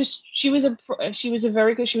guess she was a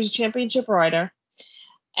very good. She was a championship rider,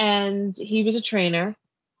 and he was a trainer,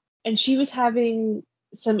 and she was having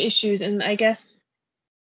some issues, and I guess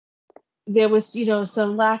there was,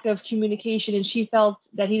 some lack of communication, and she felt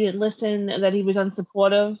that he didn't listen, and that he was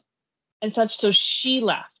unsupportive and such. So she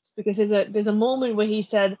left because there's a moment where he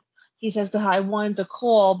says to her, "I wanted to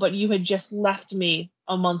call, but you had just left me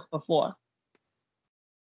a month before."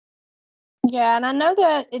 Yeah, and I know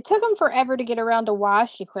that it took him forever to get around to why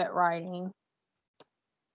she quit writing.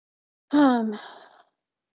 So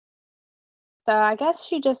I guess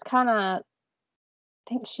she just kind of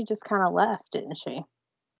left, didn't she?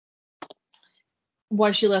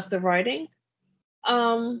 Why she left the writing?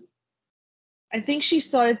 I think she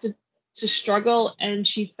started to struggle, and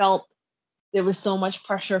she felt there was so much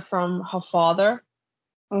pressure from her father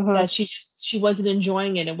that she wasn't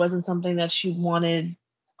enjoying it. It wasn't something that she wanted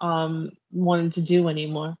to do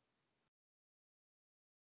anymore.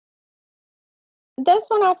 This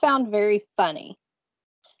one I found very funny.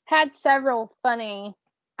 Had several funny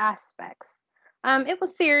aspects. It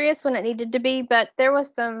was serious when it needed to be, but there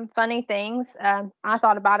was some funny things. I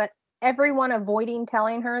thought about it. Everyone avoiding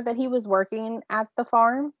telling her that he was working at the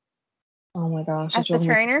farm. Oh my gosh. As the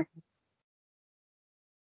trainer.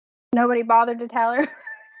 Nobody bothered to tell her.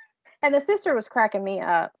 And the sister was cracking me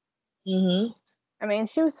up. Mm-hmm. I mean,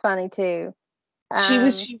 she was funny too. She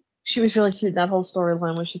was really cute. That whole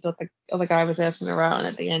storyline where she thought the other guy was asking her out, and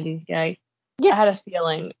at the end he's gay. Yeah. I had a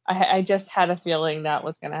feeling. I just had a feeling that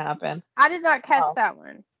was going to happen. I did not catch that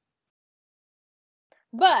one.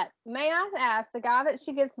 But may I ask, the guy that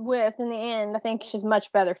she gets with in the end, I think she's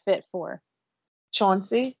much better fit for.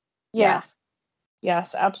 Chauncey? Yes.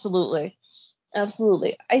 Yes, absolutely.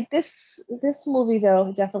 Absolutely. This movie,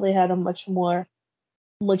 though, definitely had a much more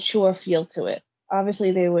mature feel to it.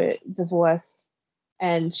 Obviously, they were divorced,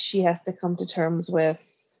 and she has to come to terms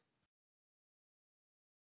with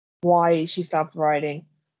why she stopped writing,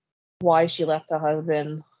 why she left her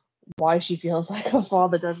husband, why she feels like her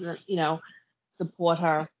father doesn't, support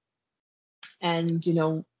her, and,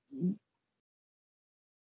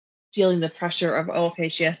 feeling the pressure of, okay,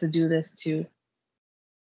 she has to do this to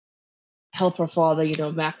help her father,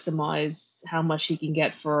 maximize how much he can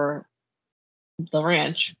get for the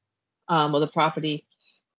ranch, or the property.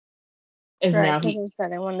 Is right, now he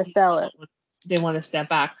said they want to sell it. They want to step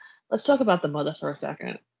back. Let's talk about the mother for a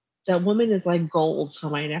second. That woman is like gold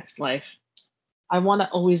for my next life. I want to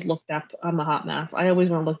always look that. I'm a hot mess. I always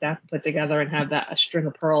want to look that put together and have a string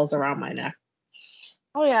of pearls around my neck.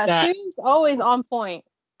 Oh yeah, she's always on point.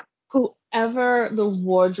 Whoever the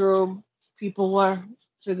wardrobe people were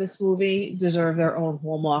for this movie deserve their own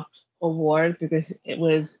Hallmark award because it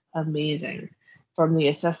was amazing. From the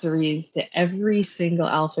accessories to every single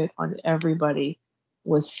outfit on everybody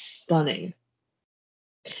was stunning.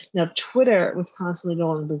 Now, Twitter was constantly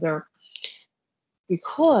going berserk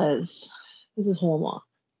because this is Hallmark,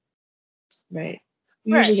 right?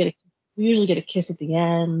 We usually get a kiss at the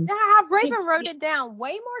end. Yeah, Raven wrote it down.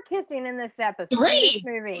 Way more kissing in this episode. Three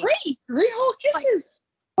whole kisses.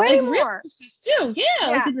 Way more. Real kisses too. Yeah,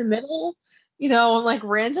 like in the middle, like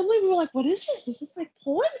randomly we were like, what is this? This is like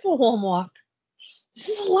porn for Hallmark. This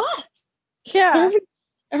is a lot. Yeah.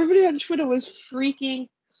 Everybody on Twitter was freaking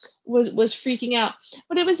out.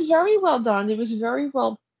 But it was very well done. It was very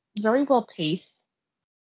well paced.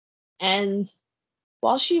 And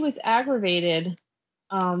while she was aggravated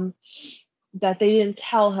that they didn't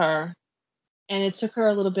tell her, and it took her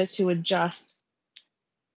a little bit to adjust,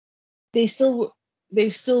 they still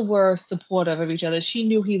they still were supportive of each other. She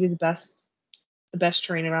knew he was the best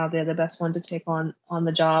trainer out there, the best one to take on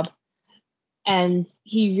the job. And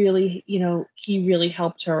he really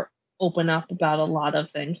helped her open up about a lot of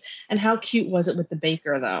things. And how cute was it with the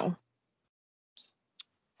baker, though?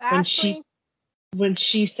 Ashley? When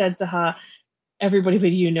she said to her, everybody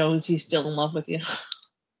but you knows he's still in love with you.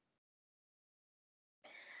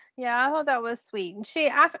 Yeah, I thought that was sweet. And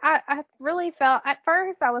I really felt, at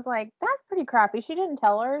first I was like, that's pretty crappy. She didn't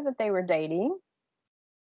tell her that they were dating.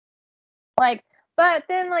 Like, but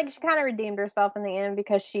then like she kind of redeemed herself in the end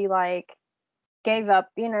because she like gave up,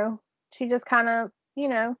 she just kind of,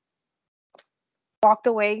 walked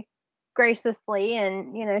away graciously,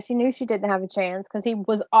 and she knew she didn't have a chance because he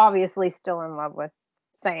was obviously still in love with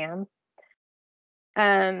Sam.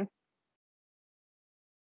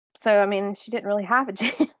 So I mean, she didn't really have a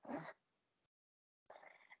chance.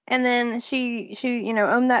 And then she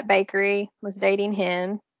owned that bakery, was dating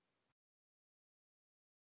him.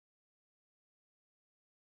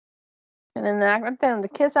 And then the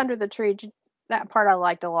kiss under the tree, that part I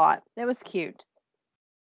liked a lot. It was cute.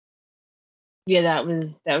 Yeah, that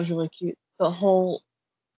was really cute. The whole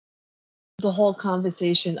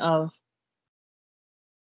conversation of,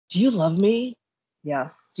 do you love me?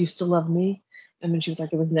 Yes. Do you still love me? And then she was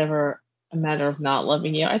like, it was never a matter of not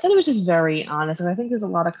loving you. I thought it was just very honest. And I think there's a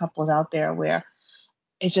lot of couples out there where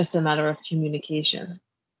it's just a matter of communication.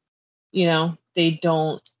 They're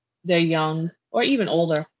young or even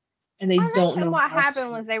older, and they don't know. What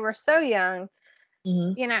happened was they were so young.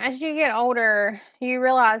 Mm-hmm. As you get older, you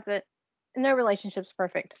realize that no relationship's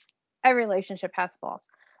perfect. Every relationship has flaws.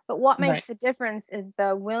 But what makes the difference is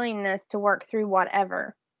the willingness to work through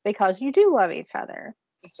whatever, because you do love each other.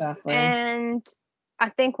 Exactly. And I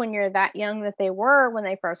think when you're that young that they were when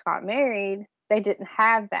they first got married, they didn't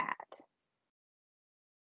have that.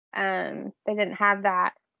 They didn't have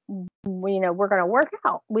that, we're going to work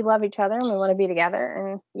out. We love each other and we want to be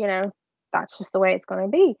together, and, that's just the way it's going to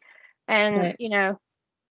be. And,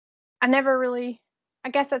 I never really, I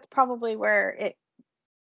guess that's probably where it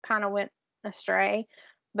kind of went astray.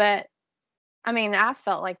 But, I mean, I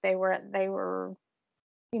felt like they were,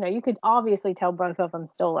 you could obviously tell both of them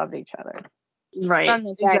still loved each other. Right. From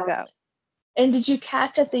the get-go. Exactly. And did you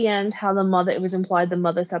catch at the end how it was implied the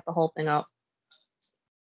mother set the whole thing up?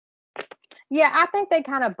 Yeah, I think they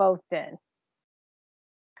kind of both did.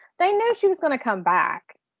 They knew she was going to come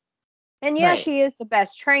back. And yes, she is the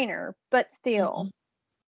best trainer, but still.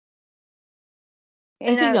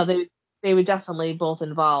 Mm-hmm. I think they were definitely both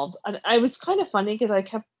involved. I was kind of funny because I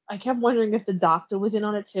kept wondering if the doctor was in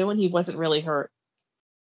on it too, and he wasn't really hurt.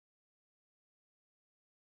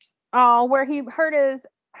 Oh, where he hurt his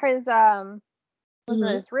was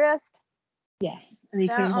it his wrist? Yes, and he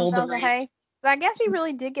couldn't hold the rein. But I guess he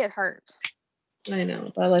really did get hurt. I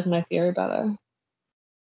know, but I like my theory better.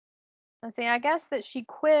 Let's see, I guess that she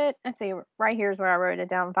quit. Let's see, right here is where I wrote it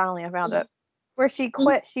down. Finally, I found it. Where she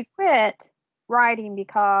quit. She quit riding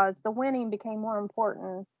because the winning became more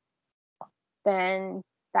important than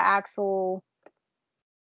the actual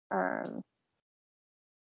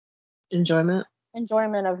enjoyment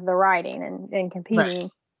of the riding and competing. Right.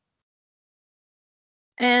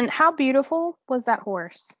 And how beautiful was that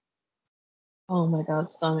horse? Oh my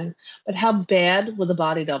God, stunning. But how bad were the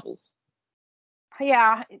body doubles?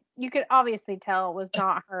 Yeah, you could obviously tell it was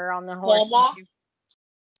not her on the horse.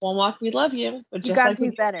 Walk, we love you. But you gotta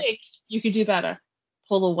do better. You could do better.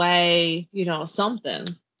 Pull away, something.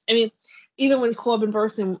 I mean, even when Corbin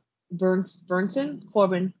Bernsen,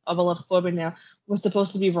 Corbin, our beloved Corbin now, was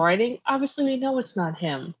supposed to be riding, obviously we know it's not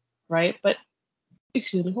him, right? But,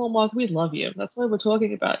 excuse me, Hallmark, we love you. That's why we're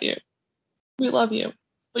talking about you. We love you.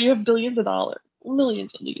 But you have billions of dollars,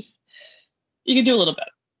 millions at least. You can do a little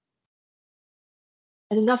better.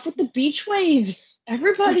 And enough with the beach waves.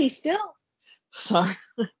 Everybody still. Sorry.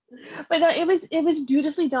 But no, it was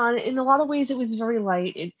beautifully done. In a lot of ways, it was very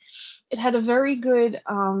light. It had a very good,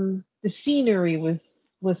 the scenery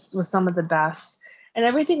was some of the best. And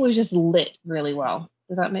everything was just lit really well.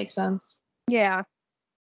 Does that make sense? Yeah.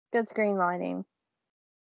 Good screen lighting.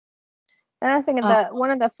 And I was thinking one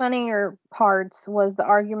of the funnier parts was the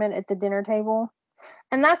argument at the dinner table.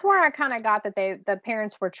 And that's where I kind of got that the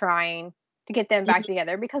parents were trying to get them back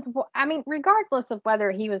together. Because, I mean, regardless of whether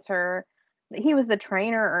he was the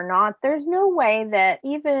trainer or not, there's no way that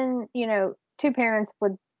even, two parents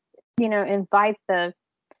would, invite the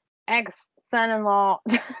ex-son-in-law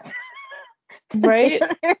right?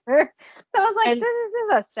 So I was like, this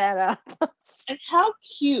is a setup. And how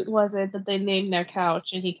cute was it that they named their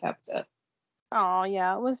couch and he kept it? Oh,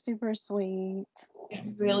 yeah, it was super sweet. It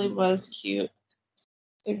really was cute.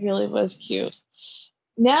 It really was cute.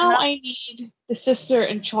 Now I need the sister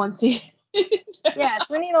and Chauncey. Yes,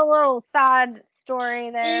 we need a little side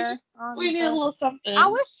story there. We need a little something. I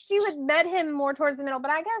wish she would met him more towards the middle,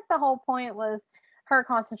 but I guess the whole point was her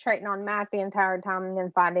concentrating on Matt the entire time and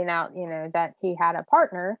then finding out, that he had a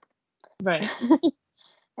partner. Right.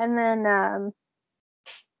 And then I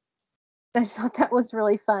just thought that was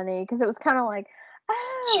really funny because it was kind of like,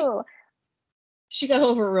 oh. She got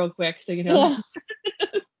over it real quick, so Yeah.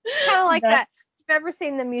 Kind of like that. You've ever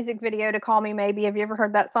seen the music video to Call Me Maybe? Have you ever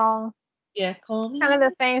heard that song? Yeah, Call Me. Kind of the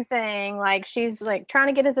same thing. Like, she's like trying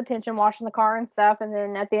to get his attention, washing the car and stuff, and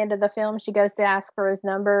then at the end of the film, she goes to ask for his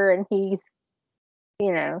number, and he's,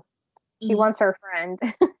 he wants her friend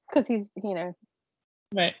because he's,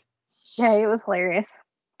 Right. Yeah, it was hilarious.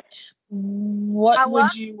 What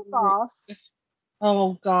would you? The boss.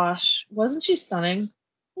 Oh gosh, wasn't she stunning?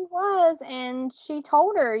 She was, and she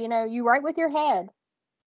told her, you write with your head.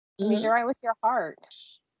 You need to write with your heart.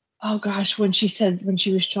 Oh gosh, when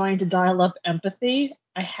she was trying to dial up empathy,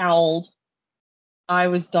 I howled. I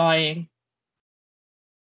was dying.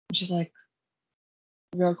 She's like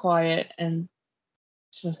real quiet and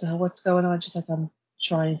she says to her, "What's going on?" She's like, "I'm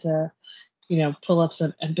trying to, pull up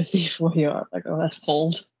some empathy for you." I'm like, "Oh, that's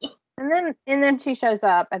cold." And then she shows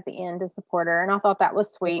up at the end to support her, and I thought that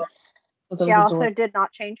was sweet. She also did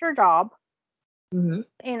not change her job.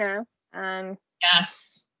 Mm-hmm.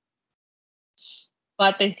 Yes.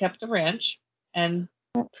 But they kept the ranch and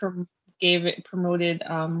promoted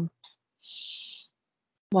well,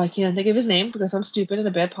 I can't think of his name because I'm stupid and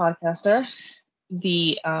a bad podcaster,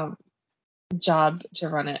 the job to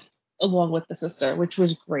run it along with the sister, which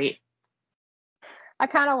was great. I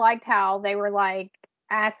kind of liked how they were like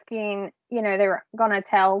asking, they were going to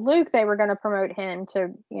tell Luke they were going to promote him to,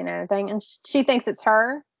 thing, and she thinks it's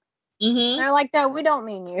her. Mm-hmm. And they're like, "No, we don't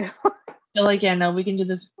mean you." They're like, "Yeah, no, we can do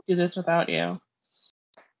this without you."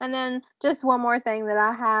 And then just one more thing that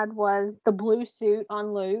I had was the blue suit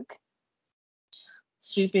on Luke.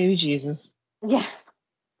 Sweet baby Jesus. Yeah.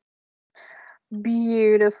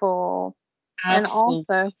 Beautiful. Absolutely. And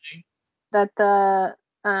also that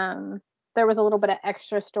there was a little bit of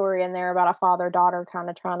extra story in there about a father-daughter kind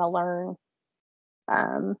of trying to learn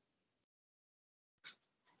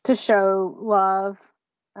to show love.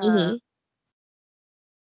 I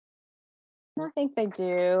think they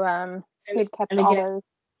do. He'd kept all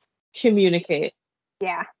those. Communicate.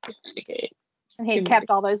 Yeah. Communicate. And he'd kept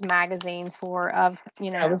all those magazines of.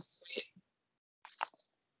 That was sweet.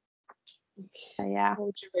 Yeah.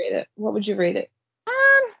 What would you rate it?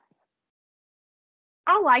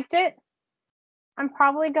 I liked it. I'm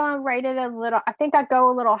probably going to rate it a little. I think I go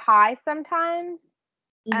a little high sometimes.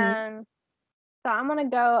 So I'm going to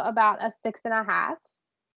go about a 6.5.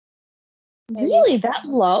 Really? That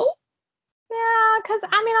low? Yeah, because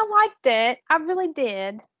I liked it. I really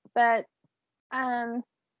did. But I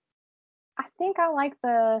think I like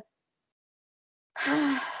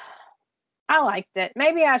I liked it.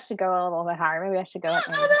 Maybe I should go a little bit higher. Maybe I should go at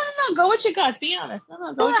 8. No. Go what you got. Be honest.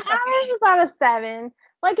 No, go what you got. I was about a 7.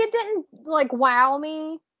 Like, it didn't, wow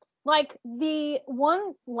me. Like, the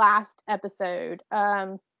one last episode,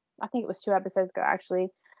 I think it was 2 episodes ago, actually,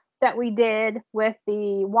 that we did with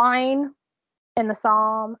the wine and the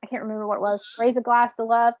psalm. I can't remember what it was. Raise a Glass to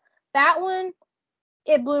Love. That one,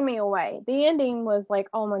 it blew me away. The ending was like,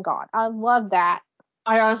 oh my God, I love that.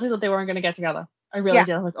 I honestly thought they weren't going to get together. I really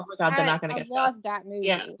did. I was like, oh my God, they're not going to get together. I love that movie.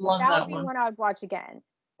 Yeah, love that that would be one. one I would watch again.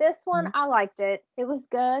 This one, I liked it. It was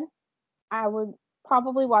good. I would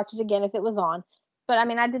probably watch it again if it was on. But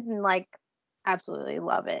I didn't absolutely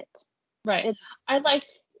love it. Right. I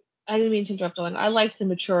didn't mean to interrupt, Ellen. I liked the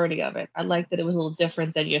maturity of it. I liked that it was a little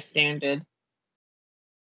different than your standard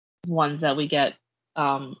ones that we get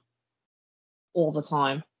all the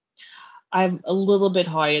time. I'm a little bit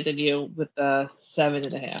higher than you with the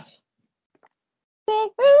 7.5.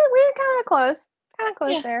 We're kind of close.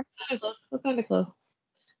 There. We're kind of close.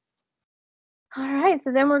 All right,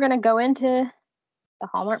 so then we're going to go into the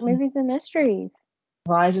Hallmark Movies and Mysteries.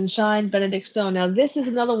 Rise and Shine, Benedict Stone. Now, this is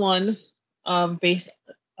another one based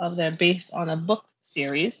on a book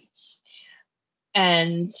series.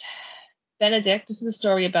 And Benedict, this is a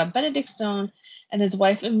story about Benedict Stone and his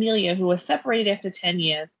wife Amelia, who were separated after 10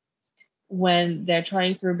 years when their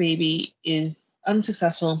trying for a baby is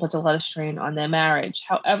unsuccessful and puts a lot of strain on their marriage.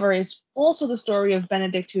 However, it's also the story of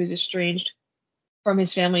Benedict, who is estranged from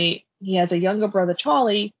his family. He has a younger brother,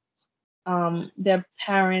 Charlie. Their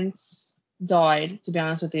parents died, to be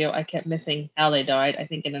honest with you. I kept missing how they died, I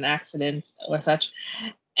think in an accident or such.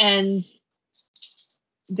 And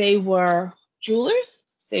they were jewelers.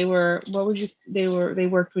 They worked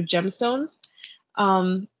with gemstones.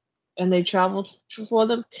 And they traveled for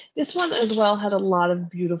them. This one as well had a lot of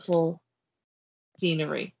beautiful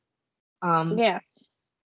scenery. Yes.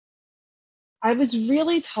 I was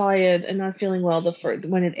really tired and not feeling well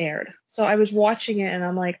when it aired. So I was watching it and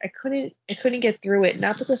I'm like, I couldn't get through it.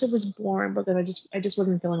 Not because it was boring, but because I just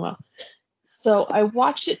wasn't feeling well. So I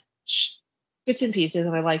watched it bits and pieces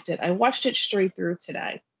and I liked it. I watched it straight through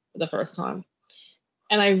today for the first time.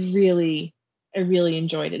 And I really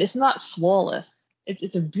enjoyed it. It's not flawless.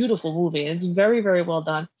 It's a beautiful movie. And it's very, very well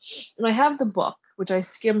done. And I have the book, which I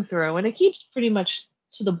skimmed through, and it keeps pretty much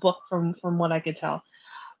to the book from what I could tell.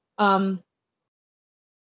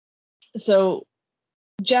 So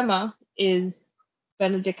Gemma is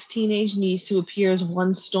Benedict's teenage niece who appears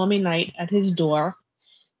one stormy night at his door.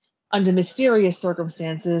 Under mysterious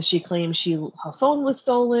circumstances, she claims her phone was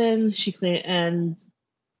stolen. She claims, and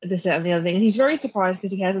this, that, and the other thing. And he's very surprised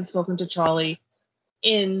because he hasn't spoken to Charlie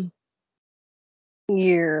in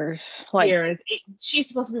years. She's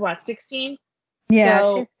supposed to be what, 16? Yeah,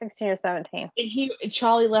 so, she's 16 or 17. And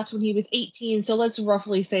Charlie left when he was 18, so let's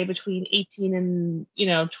roughly say between 18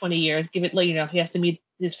 and 20 years. Give it, he has to meet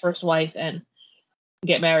his first wife and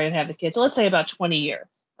get married and have the kids. So let's say about 20 years.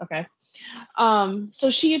 Okay. So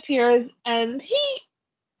she appears and he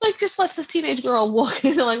just lets this teenage girl walk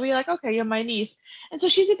in and be like, okay, you're my niece. And so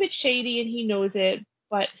she's a bit shady and he knows it,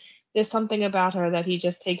 but there's something about her that he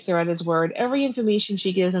just takes her at his word. Every information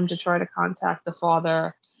she gives him to try to contact the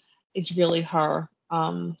father is really her.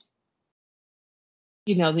 The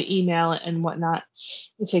email and whatnot.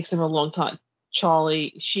 It takes him a long time.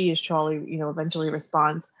 Charlie eventually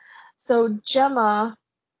responds. So Gemma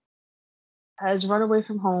has run away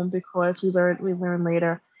from home because we learn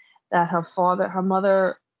later that her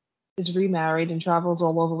mother is remarried and travels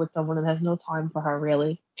all over with someone and has no time for her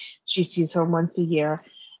really. She sees her once a year,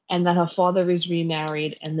 and that her father is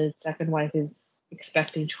remarried and the second wife is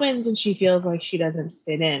expecting twins and she feels like she doesn't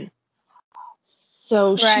fit in.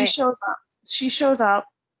 So right. She shows up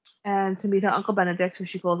and to meet her Uncle Benedict, who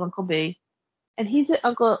she calls Uncle B. And he's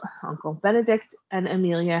Uncle Benedict and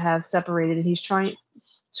Amelia have separated and he's trying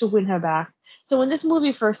to win her back. So when this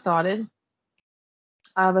movie first started,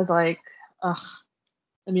 I was like, ugh,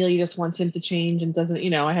 Amelia just wants him to change and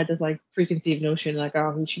doesn't, I had this preconceived notion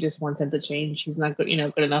oh, she just wants him to change. He's not good,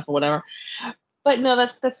 good enough or whatever. But no,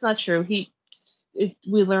 that's not true. We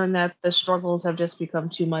learn that the struggles have just become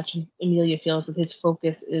too much. And Amelia feels that his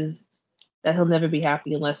focus is that he'll never be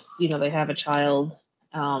happy unless, they have a child,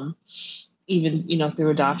 even, through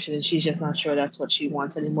adoption. And she's just not sure that's what she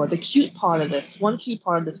wants anymore. One cute part of this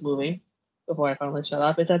movie, before I finally shut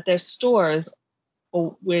up, is that their stores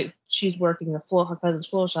where she's working, her cousin's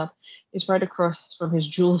floor shop, is right across from his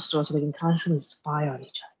jewel store, so they can constantly spy on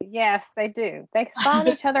each other. Yes, they do. They spy on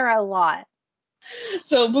each other a lot.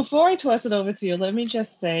 So before I toss it over to you, let me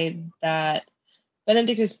just say that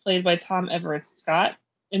Benedict is played by Tom Everett Scott.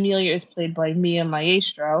 Amelia is played by Mia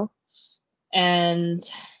Maestro. And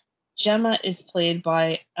Gemma is played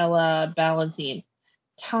by Ella Ballantine.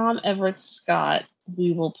 Tom Everett Scott,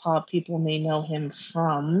 people may know him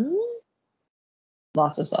from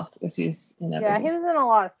lots of stuff because he's in everything. Yeah, he was in a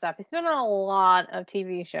lot of stuff. He's been in a lot of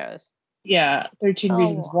TV shows. Yeah, 13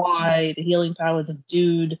 Reasons Why, The Healing Powers of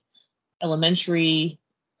Dude, Elementary,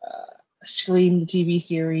 Scream, the TV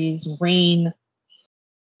series, Rain,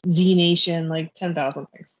 Z Nation, 10,000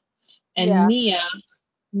 things. And Mia.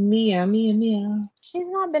 She's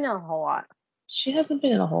not been in a whole lot. She hasn't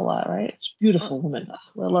been in a whole lot, right? She's a beautiful woman.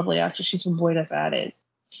 What a lovely actress. She's from Buenos Aires.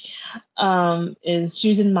 She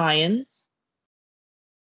was in Mayans,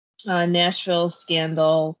 Nashville,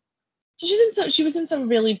 Scandal. So she was in some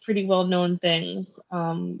really pretty well-known things,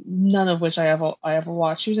 none of which I ever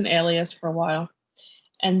watched. She was in Alias for a while.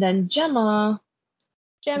 And then Gemma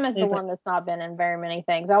is the one that's not been in very many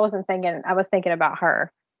things. I was thinking about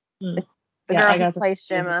her. The girl who plays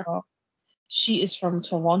Gemma. She is from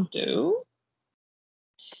Toronto.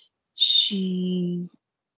 She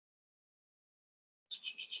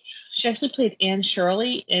actually played Anne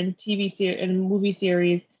Shirley in movie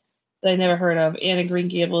series that I never heard of. Anna Green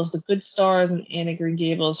Gables, The Good Stars, and Anna Green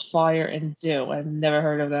Gables, Fire and Dew. I've never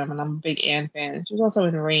heard of them, and I'm a big Anne fan. She was also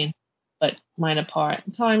in Rain, but minor part.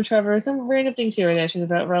 Time Trevor, some random things here and there. She's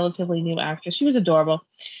a relatively new actress. She was adorable.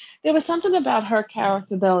 There was something about her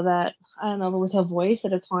character, though, that, I don't know if it was her voice,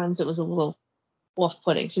 that at times it was a little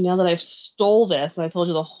off-putting. So now that I've stole this, and I told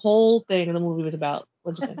you the whole thing the movie was about,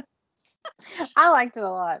 what do you think? I liked it a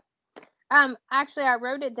lot. Actually, I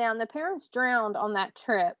wrote it down. The parents drowned on that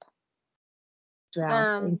trip.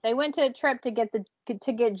 They went to a trip to get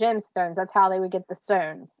gemstones. That's how they would get the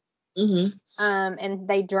stones. Mm-hmm. And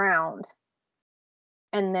they drowned.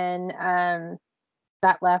 And then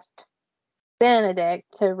that left Benedict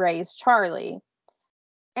to raise Charlie.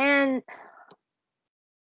 And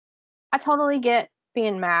I totally get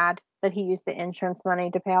being mad that he used the insurance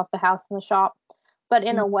money to pay off the house and the shop. But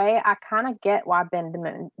in a way, I kind of get why Ben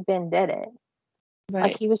did it. Right.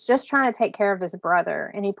 Like, he was just trying to take care of his brother,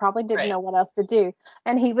 and he probably didn't know what else to do.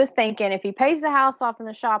 And he was thinking, if he pays the house off in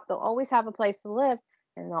the shop, they'll always have a place to live,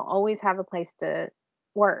 and they'll always have a place to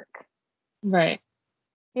work. Right.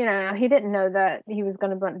 You know, he didn't know that he was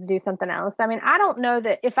going to do something else. I mean, I don't know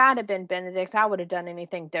that if I'd have been Benedict, I would have done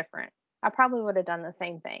anything different. I probably would have done the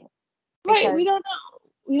same thing. Right. We don't know.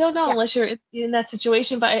 We don't know unless you're in that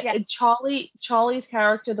situation. But Charlie's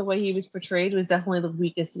character, the way he was portrayed, was definitely the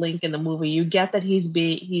weakest link in the movie. You get that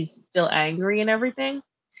he's still angry and everything,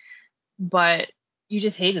 but you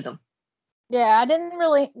just hated him. Yeah, I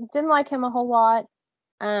didn't like him a whole lot.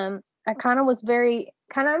 I kind of was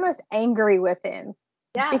almost angry with him.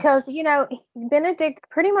 Yes. Because, you know, Benedict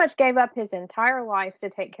pretty much gave up his entire life to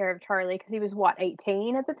take care of Charlie because he was,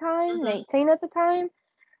 18 at the time? 18 at the time?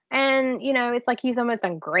 And, you know, it's like he's almost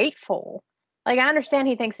ungrateful. Like, I understand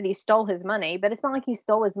he thinks that he stole his money, but it's not like he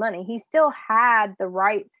stole his money. He still had the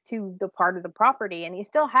rights to the part of the property, and he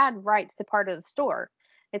still had rights to part of the store.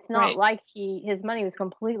 It's not like his money was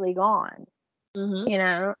completely gone. Mm-hmm. You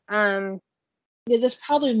know? Yeah, there's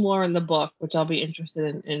probably more in the book, which I'll be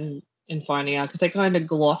interested in finding out, because I kind of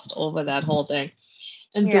glossed over that whole thing.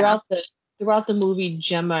 And throughout the movie,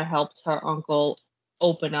 Gemma helped her uncle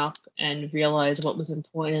open up and realize what was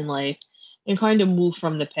important in life and kind of move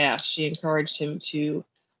from the past. She encouraged him to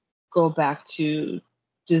go back to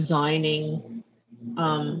designing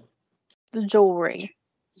the jewelry.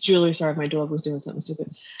 Sorry, my dog was doing something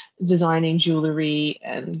stupid. Designing jewelry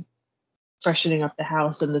and freshening up the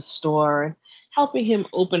house and the store, and helping him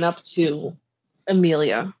open up to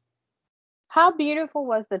Amelia. How beautiful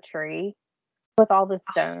was the tree with all the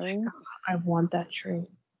stones? Oh, I want that tree.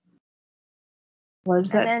 And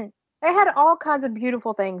then they had all kinds of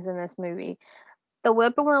beautiful things in this movie. The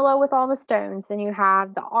whipping willow with all the stones. Then you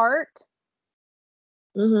have the art.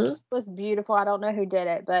 Mm-hmm. It was beautiful. I don't know who did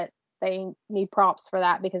it, but they need props for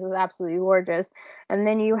that because it was absolutely gorgeous. And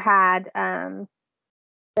then you had the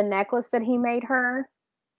necklace that he made her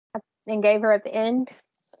and gave her at the end.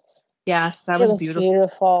 Yes, that was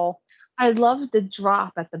beautiful. I love the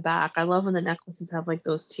drop at the back. I love when the necklaces have like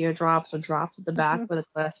those teardrops or drops at the back where the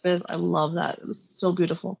clasp is. I love that. It was so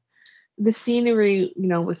beautiful. The scenery, you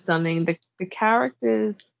know, was stunning. The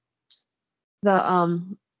characters, the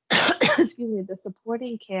excuse me, the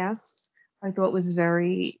supporting cast, I thought was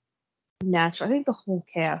very natural. I think the whole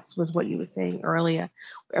cast was what you were saying earlier.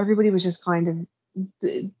 Everybody was just kind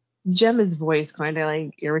of Gemma's voice kind of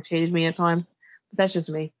like irritated me at times, but that's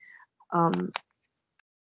just me.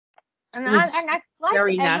 And I liked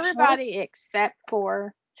everybody except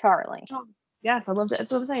for Charlie. Oh, yes, I loved it.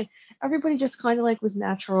 That's what I'm saying. Everybody just kind of like was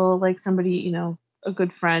natural, like somebody, you know, a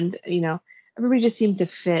good friend. You know, everybody just seemed to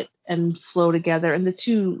fit and flow together. And the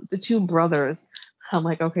two brothers, I'm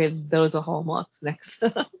like, okay, those are hallmarks next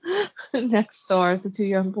stars, the two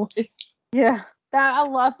young boys. Yeah, I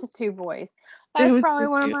love the two boys. That's probably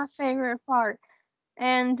one of my favorite parts.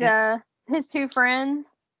 And his two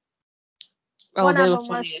friends. Oh, one of them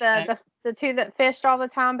was the two that fished all the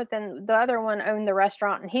time, but then the other one owned the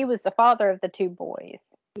restaurant, and he was the father of the two boys.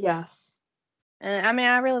 Yes. And I mean,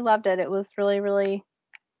 I really loved it. It was really, really.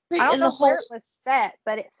 I don't know where it was set,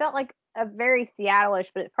 but it felt like a very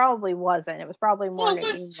Seattle-ish, but it probably wasn't. It was probably more New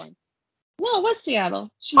England. No, it was Seattle.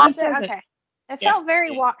 Okay. It felt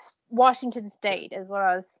very Washington State, is what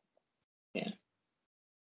I was. Yeah.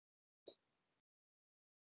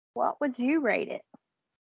 What would you rate it?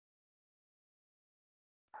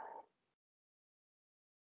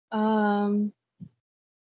 A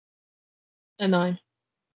 9.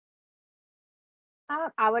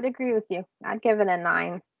 I would agree with you. I'd give it a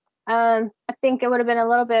 9. I think it would have been a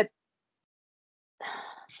little bit.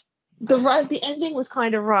 The ending was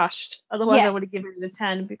kind of rushed. Otherwise, I would have given it a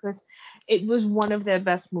 10 because it was one of their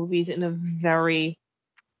best movies in a very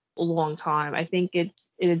long time. I think it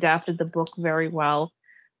adapted the book very well.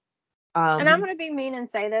 And I'm going to be mean and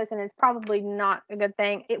say this, and it's probably not a good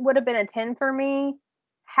thing. It would have been a 10 for me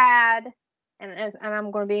had, and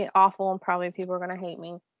I'm going to be awful, and probably people are going to hate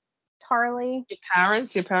me. Charlie. Your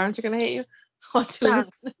parents are going to hate you?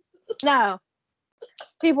 No.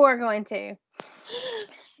 People are going to.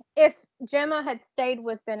 If Gemma had stayed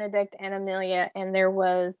with Benedict and Amelia, and there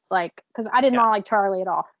was like, because I did not like Charlie at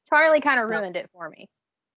all. Charlie kind of ruined it for me.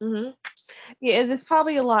 Mm-hmm. Yeah, there's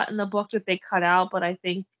probably a lot in the book that they cut out, but I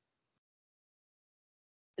think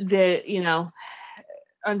that, you know,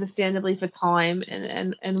 understandably for time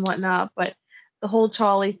and whatnot, but the whole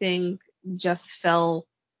Charlie thing just fell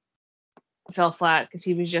flat because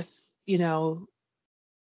he was just,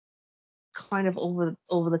 kind of over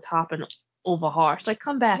the top and over harsh. Like,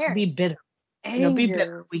 come back and be bitter. Be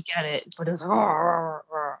bitter. We get it, but it's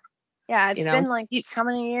yeah. It's been like how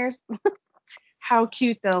many years? How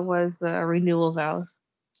cute though was the renewal vows?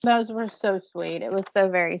 Those were so sweet. It was so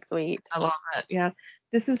very sweet. I love it. Yeah,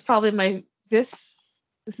 this is probably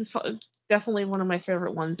definitely one of my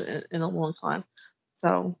favorite ones in a long time.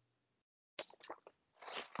 So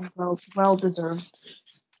well deserved.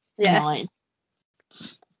 Yes. Nine.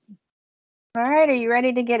 All right, are you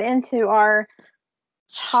ready to get into our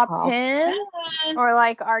top 10? Or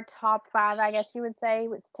like our top 5, I guess you would say.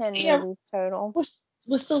 It's 10 movies total.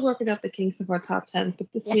 We're still working out the kinks of our top 10s, but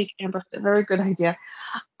this week Amber had a very good idea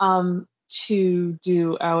to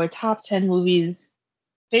do our top 10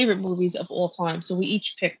 favorite movies of all time. So we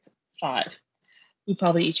each picked 5. We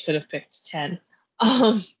probably each could have picked 10.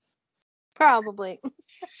 Probably.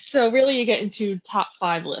 So really you get into top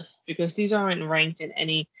 5 lists because these aren't ranked in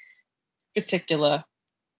any particular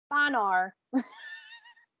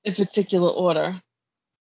in particular order.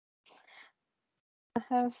 I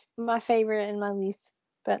have my favorite and my least,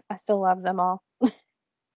 but I still love them all.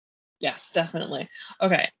 Yes, definitely.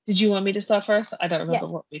 Okay. Did you want me to start first? I don't remember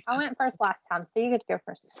what we did. I went first last time, so you get to go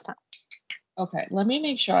first this time. Okay. Let me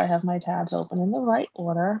make sure I have my tabs open in the right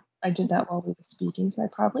order. I did that while we were speaking, so I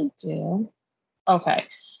probably do. Okay.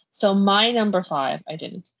 So my number 5, I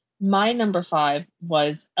didn't. My number 5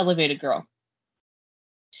 was Elevator Girl.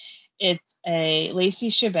 It's a Lacey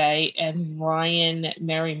Chabert and Ryan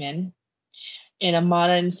Merriman in a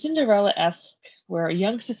modern Cinderella-esque where a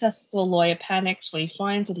young successful lawyer panics when he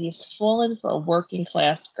finds that he has fallen for a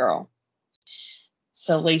working-class girl.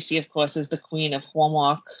 So Lacey, of course, is the queen of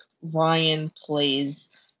Hallmark.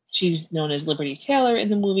 She's known as Liberty Taylor in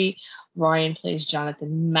the movie. Ryan plays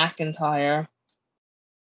Jonathan McIntyre.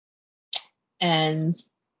 And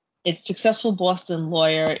its successful Boston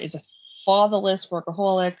lawyer is a fatherless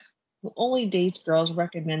workaholic who only dates girls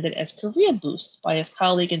recommended as career boosts by his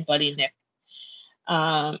colleague and buddy Nick.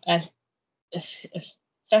 At a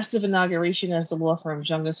festive inauguration as the law firm's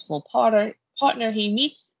youngest full partner, he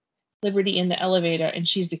meets Liberty in the elevator, and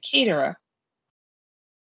she's the caterer.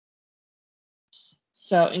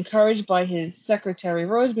 So, encouraged by his secretary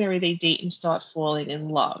Rosemary, they date and start falling in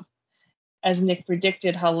love. As Nick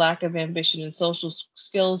predicted, her lack of ambition and social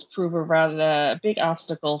skills prove a rather big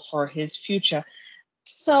obstacle for his future.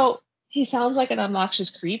 So he sounds like an obnoxious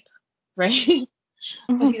creep, right?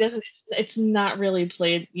 But he doesn't. It's not really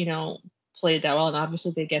played that well, and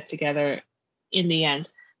obviously they get together in the end.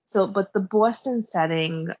 So, but the Boston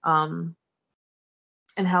setting, and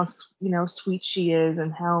how sweet she is,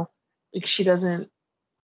 and how she doesn't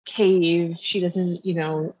cave, she doesn't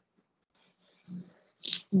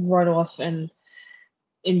run off and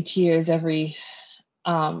in tears every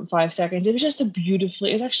 5 seconds. It was just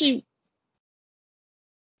it's actually,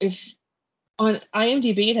 if on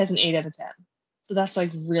IMDb it has an 8 out of 10. So that's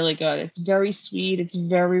like really good. It's very sweet. It's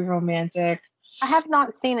very romantic. I have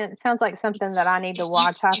not seen it. It sounds like something that I need to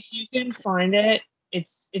watch. If you can find it,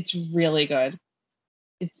 it's really good.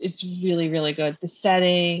 It's really, really good. The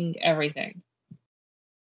setting, everything.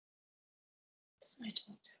 This is my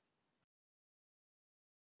dog.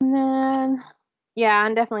 And then,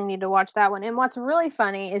 I definitely need to watch that one. And what's really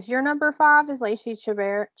funny is your number 5 is Lacey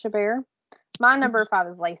Chabert. My number 5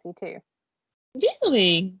 is Lacey too.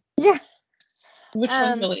 Really? Yeah. Which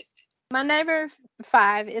one released? My number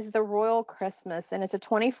 5 is The Royal Christmas, and it's a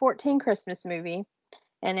 2014 Christmas movie,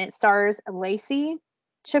 and it stars Lacey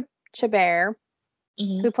Chabert,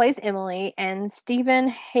 who plays Emily, and Stephen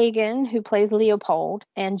Hagen, who plays Leopold,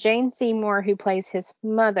 and Jane Seymour, who plays his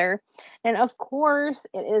mother. And of course,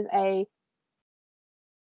 it is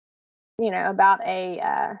about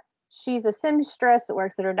she's a seamstress that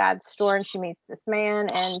works at her dad's store, and she meets this man,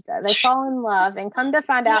 and they fall in love, and come to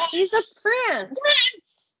find out he's a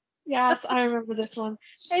prince. Yes, I remember this one.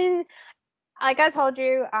 And like I told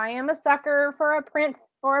you, I am a sucker for a prince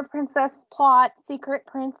or a princess plot, secret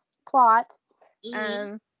prince plot.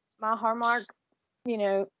 My Hallmark,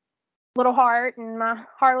 little heart, and my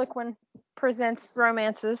Harlequin presents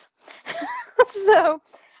romances. So,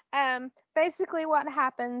 basically what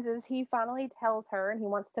happens is he finally tells her and he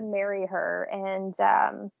wants to marry her, and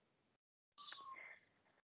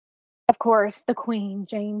of course the queen,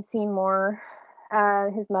 Jane Seymour,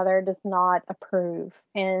 his mother, does not approve.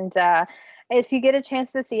 And if you get a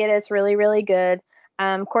chance to see it, it's really, really good.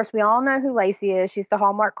 Of course, we all know who Lacey is. She's the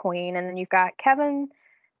Hallmark queen. And then you've got Kevin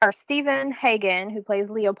or Stephen Hagen, who plays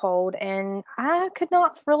Leopold, and I could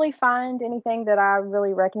not really find anything that I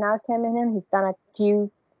really recognized him in. He's done a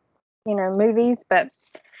few, movies, but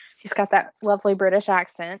he's got that lovely British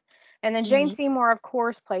accent. And then Jane Seymour, of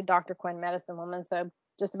course, played Dr. Quinn, Medicine Woman, so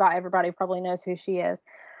just about everybody probably knows who she is.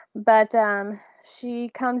 But she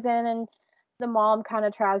comes in, and the mom kind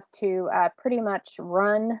of tries to pretty much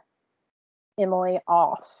run Emily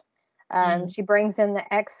off. She brings in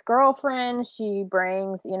the ex-girlfriend. She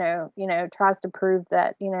brings, tries to prove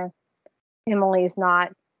that, Emily's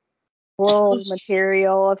not royal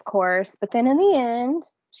material, of course. But then in the end,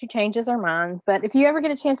 she changes her mind. But if you ever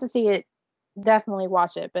get a chance to see it, definitely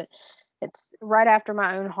watch it. But it's right after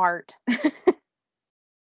my own heart.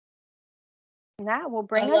 And that will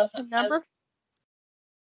bring us to number.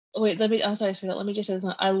 Wait, I'm sorry, sweetheart. Let me just say this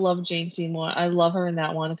one. I love Jane Seymour. I love her in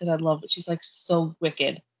that one because I love it. She's like so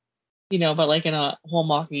wicked. But like in a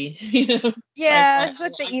Hallmarky, Yeah, it's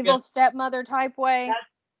like the evil stepmother type way.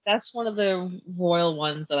 That's one of the royal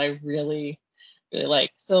ones that I really, really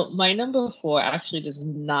like. So my number 4 actually does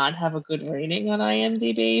not have a good rating on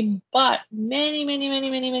IMDb, but many, many, many,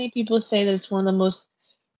 many, many people say that it's one of the most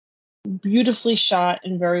beautifully shot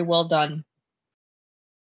and very well done,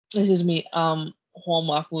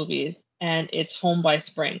 Hallmark movies, and it's Home by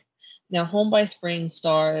Spring. Now, Home by Spring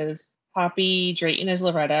stars Poppy Drayton as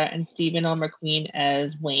Loretta and Stephen R. McQueen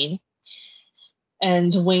as Wayne.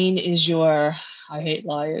 And Wayne is your I hate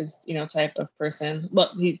liars, type of person.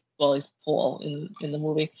 But he's Paul in the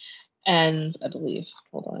movie. And I believe,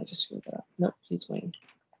 hold on, I just screwed that up. Nope, he's Wayne.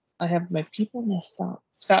 I have my people messed up.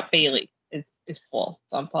 Scott Bailey is Paul,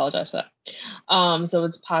 so I apologize for that. So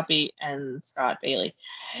it's Poppy and Scott Bailey.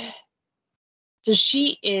 So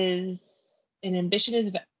she is an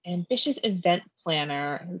ambitious event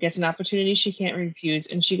planner who gets an opportunity she can't refuse,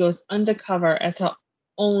 and she goes undercover as her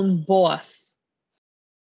own boss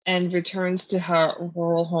and returns to her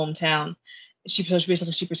rural hometown. She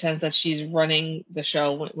pretends that she's running the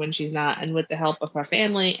show when she's not, and with the help of her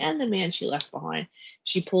family and the man she left behind,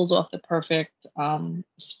 she pulls off the perfect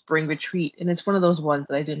spring retreat. And it's one of those ones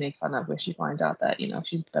that I do make fun of, where she finds out that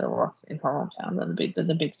she's better off in her hometown than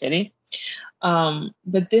the big city.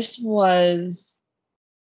 But this was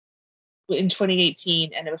in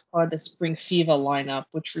 2018, and it was part of the Spring Fever lineup,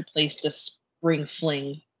 which replaced the Spring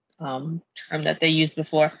Fling term that they used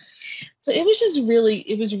before. So it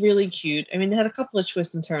was really cute. I mean, they had a couple of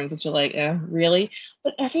twists and turns that you're like, really?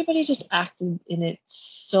 But everybody just acted in it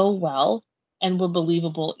so well and were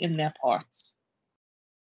believable in their parts.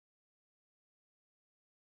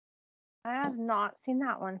 I have not seen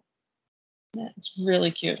that one. Yeah, it's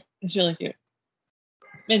really cute. It's really cute.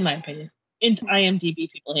 In my opinion. In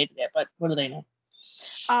IMDb, people hated it, but what do they know?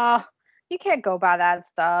 You can't go by that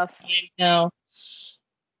stuff. I know.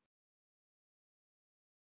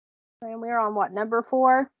 And we're on what, number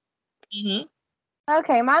 4? Mm-hmm.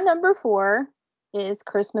 Okay, my number 4 is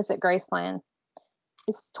Christmas at Graceland.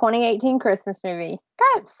 It's 2018 Christmas movie.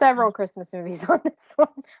 Got several Christmas movies on this one.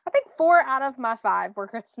 I think 4 out of my 5 were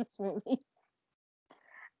Christmas movies.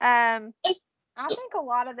 I think a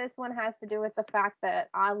lot of this one has to do with the fact that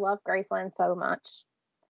I love Graceland so much.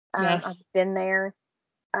 Yes. I've been there.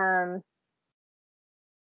 I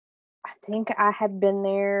think I had been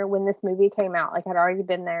there when this movie came out. Like, I'd already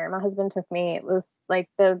been there. My husband took me. It was like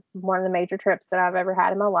one of the major trips that I've ever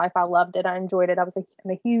had in my life. I loved it. I enjoyed it. I'm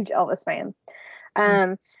a huge Elvis fan.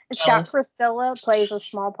 It's got Priscilla plays a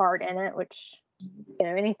small part in it, which,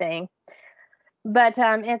 anything. But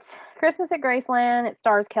it's Christmas at Graceland. It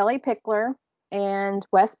stars Kelly Pickler and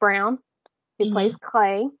Wes Brown, who plays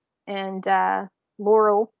Clay, and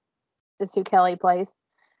Laurel is who Kelly plays.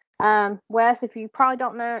 Wes, if you probably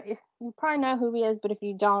don't know, you probably know who he is, but if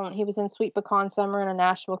you don't, he was in Sweet Pecan Summer and A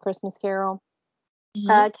Nashville Christmas Carol.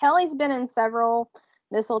 Kelly's been in several.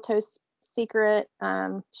 Mistletoe Secret.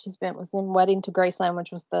 Was in Wedding to Graceland,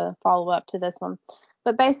 which was the follow-up to this one.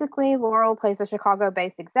 But basically, Laurel plays a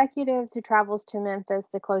Chicago-based executive who travels to Memphis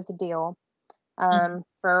to close a deal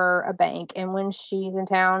for a bank. And when she's in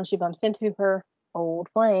town, she bumps into her old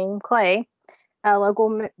flame, Clay, a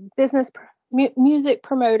local music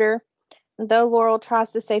promoter. Though Laurel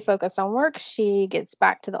tries to stay focused on work, she gets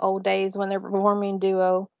back to the old days when they're a performing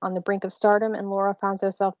duo on the brink of stardom, and Laura finds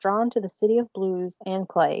herself drawn to the city of blues and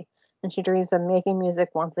Clay, and she dreams of making music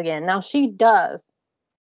once again. Now, she does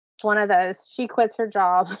one of those. She quits her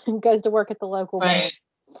job and goes to work at the local bank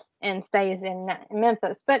and stays in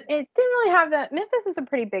Memphis. But it didn't really have that. Memphis is a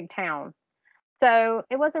pretty big town, so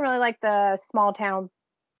it wasn't really like the small town,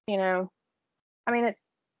 I mean, it's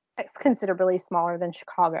considerably smaller than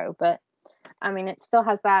Chicago, but I mean, it still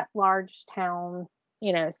has that large town,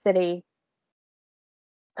 city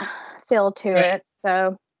feel to it.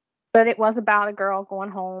 So, but it was about a girl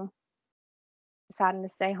going home, deciding to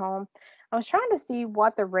stay home. I was trying to see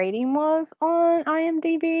what the rating was on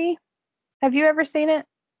IMDb. Have you ever seen it?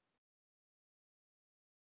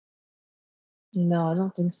 No, I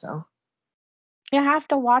don't think so. You have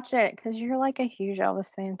to watch it because you're like a huge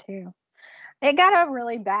Elvis fan too. It got a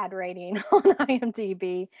really bad rating on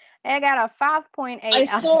IMDb. It got a 5.8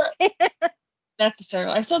 out of 10. That's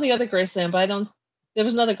hysterical. I saw the other Graceland, but there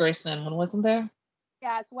was another Graceland one, wasn't there?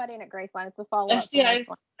 Yeah, it's Wedding at Graceland. It's a follow-up.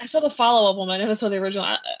 I saw the follow-up one. I never saw the original.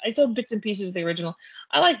 I saw bits and pieces of the original.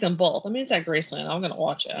 I like them both. I mean, it's at Graceland. I'm gonna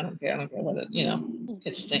watch it. I don't care whether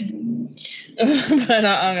it stinks. But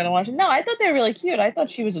I'm gonna watch it. No, I thought they were really cute. I thought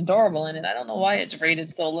she was adorable in it. I don't know why it's rated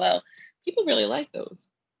so low. People really like those.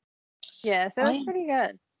 Yeah, so it's pretty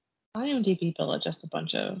good. IMDb people are just a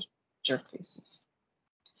bunch of jerk faces.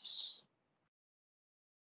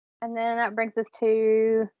 And then that brings us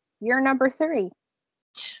to your number 3.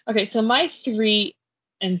 Okay, so my 3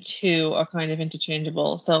 and 2 are kind of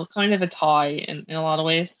interchangeable, so kind of a tie in a lot of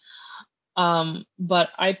ways. But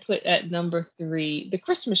I put at number 3 The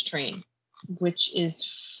Christmas Train, which is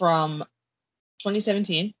from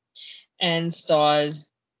 2017 and stars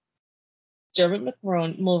Dermot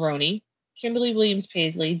Mulroney, Kimberly Williams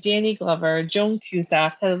Paisley, Danny Glover, Joan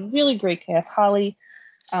Cusack, had a really great cast, Holly,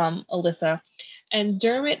 Alyssa, and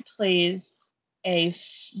Dermot plays a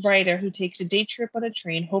writer who takes a day trip on a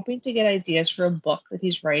train hoping to get ideas for a book that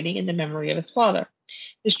he's writing in the memory of his father.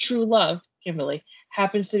 His true love, Kimberly,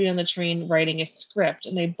 happens to be on the train writing a script,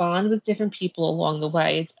 and they bond with different people along the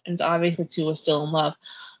way. It's obvious the two are still in love.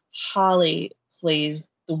 Holly plays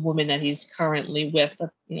the woman that he's currently with, but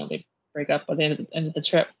they break up by the end of the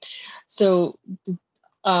trip. So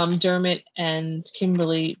Dermot and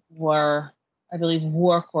Kimberly were, I believe,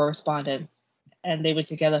 war correspondents, and they were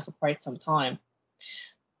together for quite some time.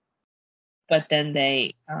 But then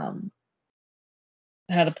they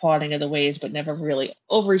had a parting of the ways, but never really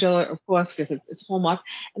over each other, of course, because it's Hallmark.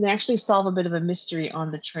 And they actually solve a bit of a mystery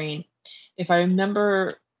on the train. If I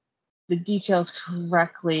remember the details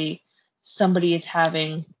correctly, somebody is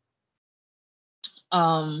having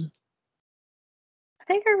I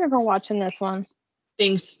think I remember watching this one.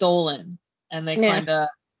 Things stolen, and they kind of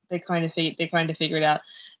figure it out.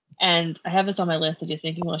 And I have this on my list that you're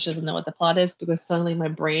thinking, well, she doesn't know what the plot is, because suddenly in my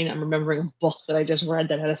brain, I'm remembering a book that I just read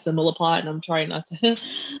that had a similar plot, and I'm trying not to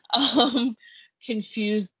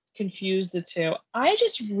confuse the two. I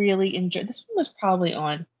just really enjoyed this one. Was probably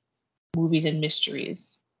on Movies and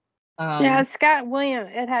Mysteries. Yeah, it's got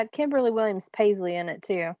It had Kimberly Williams Paisley in it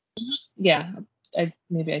too. Yeah,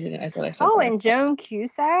 maybe I didn't. I thought I said. Oh, and Joan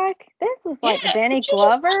Cusack. This is like Danny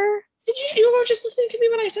Glover. You were just listening to me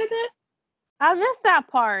when I said that? I missed that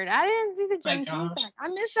part. I didn't see the Joan Cusack. I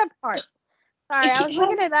missed that part. Sorry, I was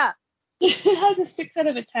looking it up. It has a 6 out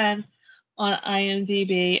of 10 on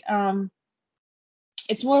IMDb.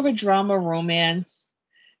 It's more of a drama romance.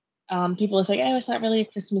 People are saying, it's not really a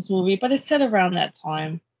Christmas movie, but it's set around that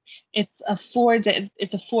time. It's a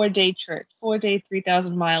 4-day trip, 4-day,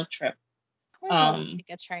 3,000-mile trip. Take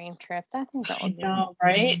a train trip. I think that would be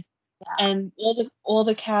right? Yeah. And all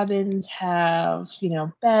the cabins have,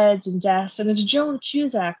 beds and desks, and it's Joan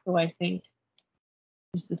Cusack who I think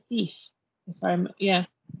is the thief. And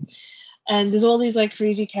there's all these like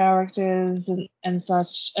crazy characters and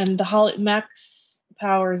such. And Max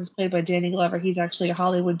Powers is played by Danny Glover. He's actually a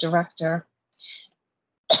Hollywood director.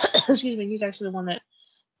 Excuse me. He's actually the one that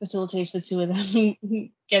facilitates the two of them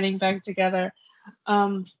getting back together.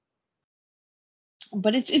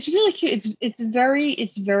 But it's really cute. It's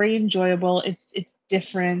very enjoyable. It's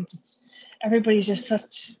different. Everybody's just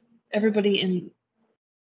such. Everybody in.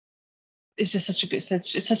 It's just such a good.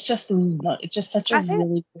 It's just such a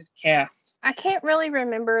really good cast. I can't really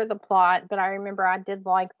remember the plot, but I remember I did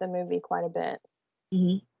like the movie quite a bit.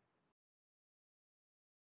 Mm-hmm.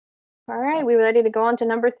 All right, we ready to go on to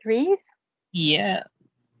number 3s? Yeah.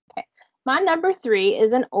 Okay. My number 3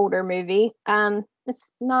 is an older movie.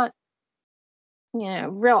 It's not,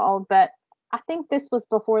 real old, but I think this was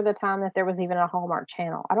before the time that there was even a Hallmark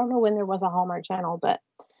Channel. I don't know when there was a Hallmark Channel, but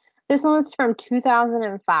this one was from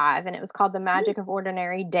 2005, and it was called The Magic of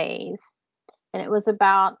Ordinary Days. And it was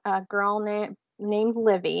about a girl named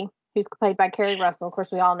Livy, who's played by Kerry Russell. Of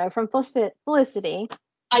course, we all know from Felicity.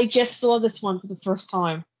 I just saw this one for the first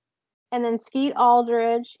time. And then Skeet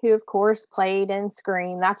Aldridge, who, of course, played in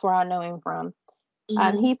Scream. That's where I know him from.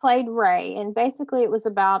 Mm-hmm. He played Ray, and basically it was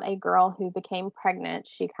about a girl who became pregnant.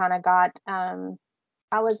 She kind of got, I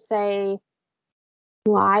would say,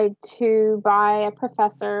 lied to by a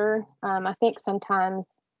professor. I think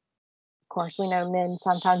sometimes, of course, we know men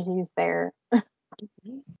sometimes use their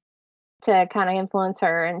to kind of influence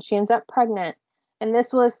her, and she ends up pregnant. And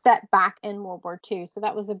this was set back in World War II, so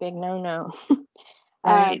that was a big no-no.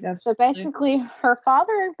 Right. So basically, her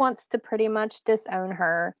father wants to pretty much disown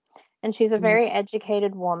her, and she's a very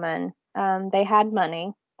educated woman. They had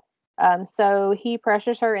money, so he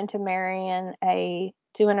pressures her into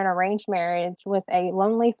doing an arranged marriage with a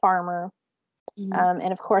lonely farmer.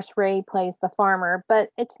 And of course, Ray plays the farmer, but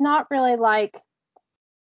it's not really like.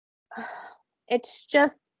 It's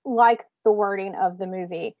just like the wording of the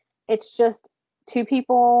movie. It's just two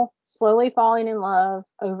people slowly falling in love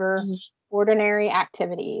over ordinary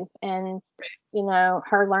activities, and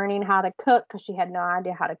her learning how to cook because she had no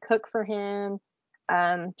idea how to cook for him.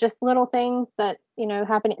 Just little things that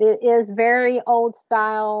happen. It is very old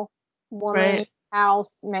style. Woman,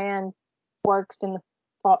 house, man works in the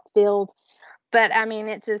field, but I mean,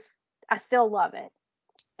 I still love it.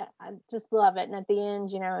 I just love it. And at the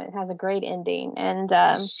end, it has a great ending. And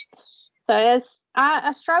so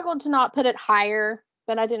I struggled to not put it higher,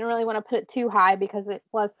 but I didn't really want to put it too high because it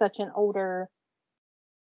was such an older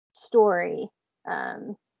story.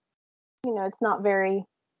 It's not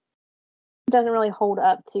doesn't really hold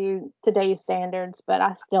up to today's standards, but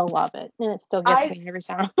I still love it. And it still gets me every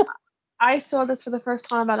time. I saw this for the first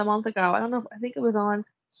time about a month ago. I don't know. I think it was on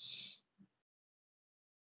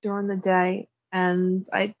during the day. And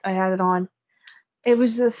I had it on. It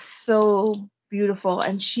was just so beautiful,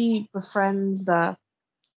 and she befriends the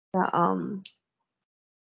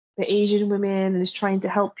Asian women and is trying to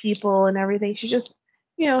help people and everything. She's just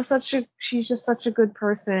she's just such a good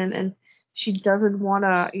person, and she doesn't want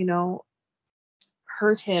to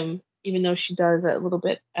hurt him, even though she does a little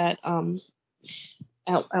bit at one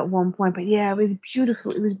point. But yeah, it was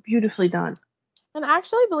beautiful. It was beautifully done. And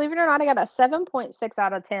actually, believe it or not, I got a 7.6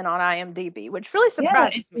 out of 10 on IMDb, which really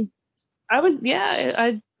surprises me. I'd be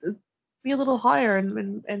a little higher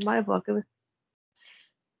in my book.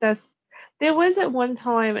 There was at one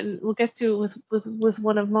time, and we'll get to with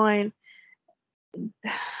one of mine.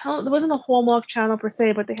 There wasn't a Hallmark channel per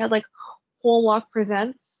se, but they had like Hallmark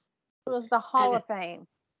Presents. It was the Hall of Fame.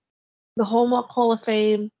 The Hallmark Hall of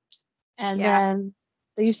Fame, and then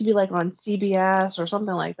they used to be like on CBS or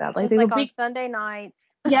something like that. Like they were big on Sunday nights.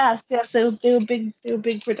 Yes, they were big. They were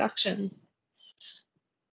big productions.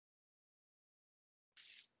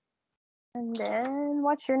 And then,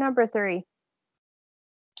 what's your number 3?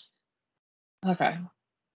 Okay,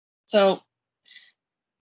 so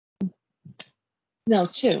no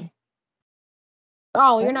 2.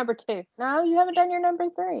 Oh, you're number 2. No, you haven't done your number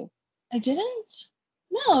 3. I didn't.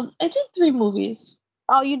 No, I did 3 movies.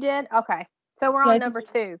 Oh, you did? Okay. So we're on number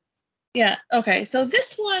 2. Yeah, okay. So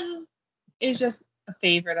this one is just a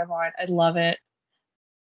favorite of mine. I love it.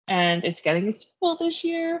 And it's getting a sequel this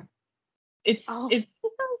year. It's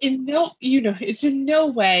in no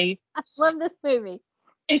way. I love this movie.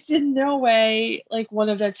 It's in no way like one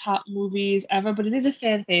of their top movies ever, but it is a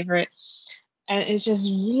fan favorite. And it's just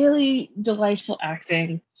really delightful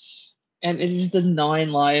acting. And it is The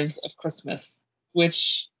 9 Lives of Christmas,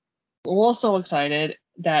 which we're all so excited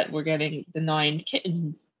that we're getting The 9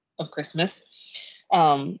 Kittens of Christmas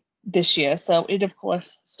this year. So it, of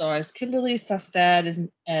course, stars Kimberly Sustad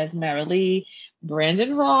as Mary Lee,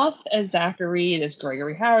 Brandon Roth as Zachary, it is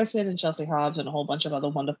Gregory Harrison and Chelsea Hobbs and a whole bunch of other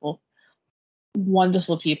wonderful,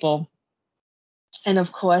 wonderful people. And,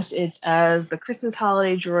 of course, it's as the Christmas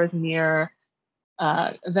holiday draws near,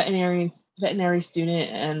 a veterinary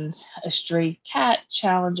student and a stray cat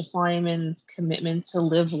challenge a fireman's commitment to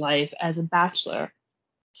live life as a bachelor.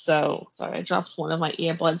 So, sorry, I dropped one of my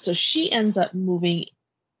earbuds. So she ends up moving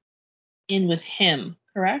in with him,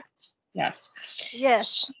 correct? Yes.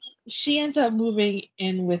 Yes. She ends up moving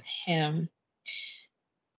in with him.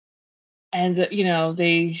 And,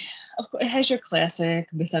 they, of course, it has your classic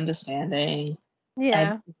misunderstanding.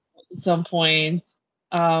 Yeah. At some point.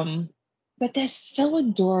 But they're so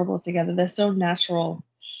adorable together. They're so natural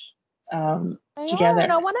together.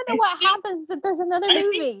 And I want to know what happens that there's another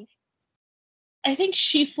movie. I think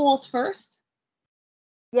she falls first.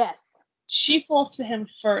 Yes. She falls for him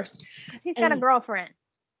first. Because he's got a girlfriend.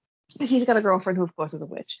 He's got a girlfriend who, of course, is a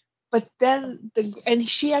witch. But then the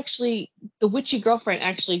witchy girlfriend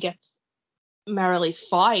actually gets merrily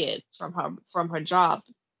fired from her job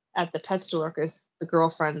at the pet store because the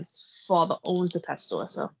girlfriend's father owns the pet store.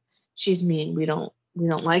 So she's mean. We don't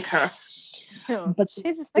like her. Oh, but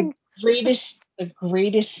the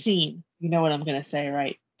greatest scene, you know what I'm gonna say,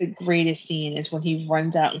 right? The greatest scene is when he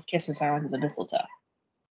runs out and kisses her under the mistletoe.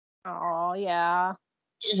 Oh yeah.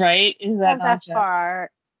 Right? Is that not that just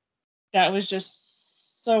part? That was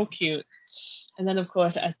just so cute. And then of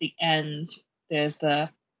course at the end there's the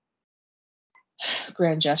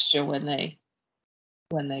grand gesture when they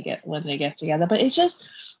get together. But it's just,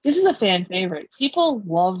 this is a fan favorite. People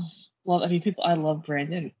love. I mean, I love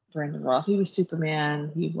Brandon Roth. He was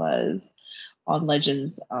Superman. He was on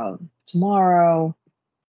Legends of Tomorrow.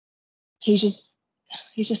 He's just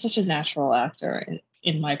such a natural actor,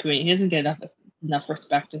 in my opinion. He doesn't get enough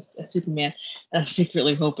respect as Superman, and I'm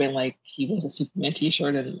secretly hoping like he was a Superman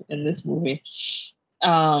T-shirt in this movie.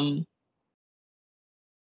 Yeah,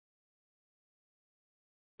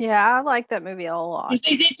 I like that movie a lot.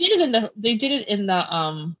 They did it in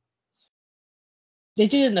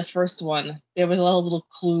the first one. There was a lot of little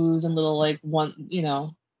clues and little like one,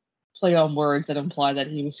 play on words that imply that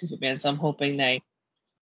he was Superman. So I'm hoping they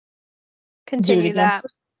continue that.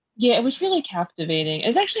 Yeah, it was really captivating.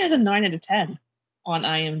 It actually has a 9 out of 10 on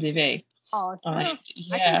IMDb. Oh, yeah.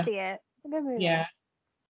 I can see it. It's a good movie. Yeah.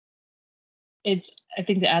 I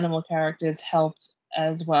think the animal characters helped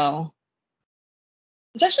as well.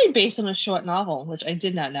 It's actually based on a short novel, which I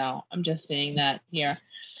did not know. I'm just seeing that here.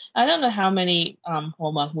 I don't know how many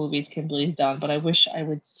Hallmark movies Kimberly's done, but I wish I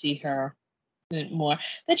would see her more.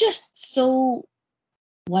 They're just so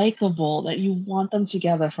likable that you want them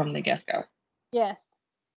together from the get-go. Yes.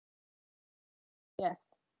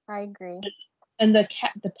 Yes, I agree. And the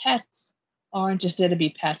pets aren't just there to be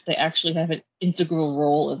pets. They actually have an integral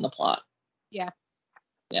role in the plot. Yeah.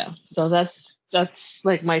 Yeah. So that's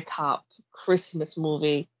like my top Christmas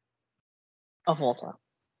movie of all time.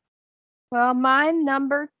 Well, my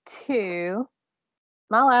number 2,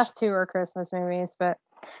 my last 2 are Christmas movies, but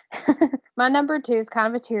my number 2 is kind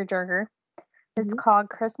of a tearjerker. It's called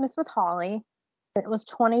Christmas with Holly. It was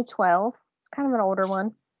 2012. It's kind of an older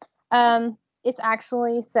one. It's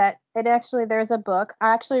actually there's a book.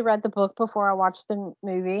 I actually read the book before I watched the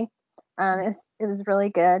movie. It was really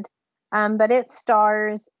good. But it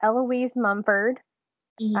stars Eloise Mumford,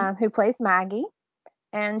 who plays Maggie,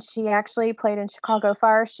 and she actually played in Chicago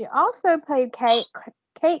Fire. She also played Kate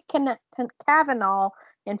Kavanaugh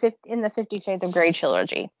in the 50 Shades of Grey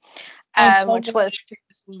trilogy. I'm so mad I didn't pick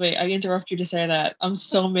this movie. I interrupt you to say that. I'm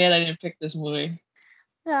so mad I didn't pick this movie.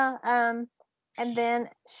 Yeah. And then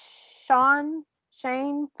Shane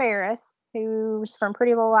Ferris, who's from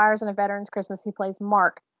Pretty Little Liars and A Veteran's Christmas, he plays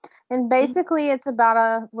Mark. And basically it's about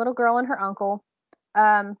a little girl and her uncle.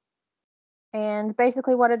 And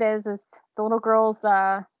basically what it is the little girl's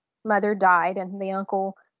mother died, and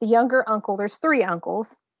the younger uncle, there's 3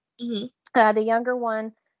 uncles. The younger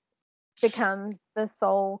one becomes the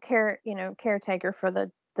sole caretaker for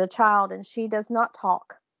the child, and she does not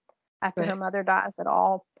talk after her mother dies at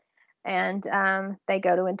all. And they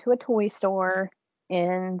go into a toy store,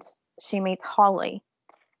 and she meets Holly,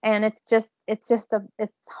 and it's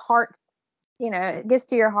heart, it gets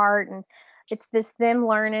to your heart, and it's them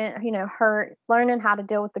learning, her learning how to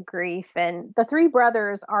deal with the grief. And the 3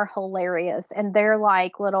 brothers are hilarious, and they're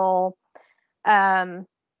like little, the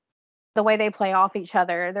way they play off each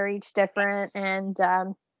other, they're each different. And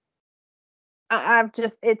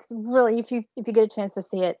it's really, if you get a chance to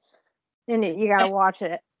see it, and you gotta watch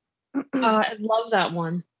it. I love that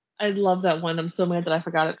one. I'm so mad that I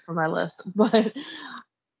forgot it from my list. But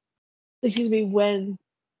excuse me, when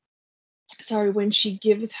she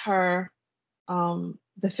gives her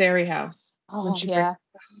the fairy house. Oh, yeah.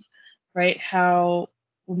 Right? How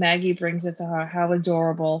Maggie brings it to her, how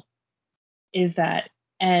adorable is that?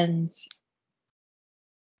 And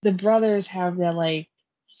the brothers have their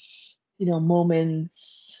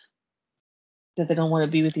moments that they don't want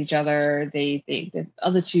to be with each other. The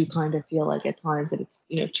other 2 kind of feel like at times that it's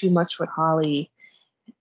too much with Holly.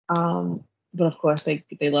 But of course they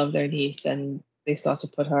love their niece, and they start to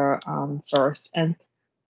put her first. And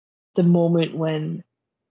the moment when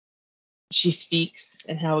she speaks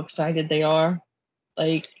and how excited they are,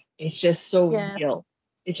 it's just so real.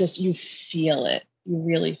 It's just, you feel it. You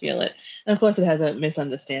really feel it. And of course it has a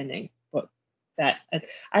misunderstanding, but I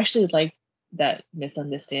actually like that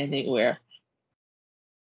misunderstanding where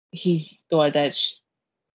he thought that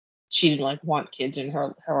she didn't want kids in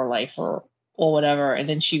her life or whatever, and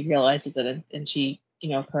then she realizes it, and she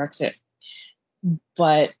corrects it.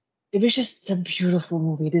 But it was just a beautiful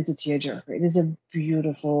movie. It is a tearjerker. It is a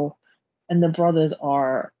beautiful, and the brothers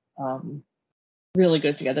are really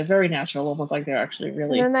good together, very natural, almost like they're actually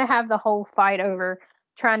really. And then they have the whole fight over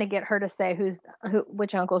trying to get her to say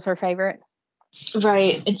which uncle's her favorite.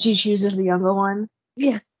 Right, and she chooses the younger one.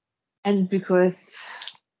 Yeah. And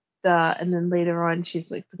and then later on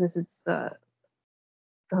she's like, because it's her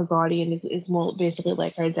guardian is more basically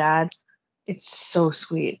like her dad. It's so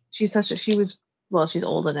sweet. She's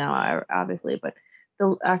older now, obviously, but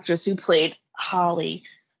the actress who played Holly,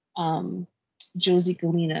 Josie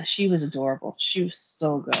Galena. She was adorable. She was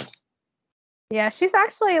so good. Yeah, she's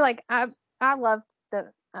actually like I love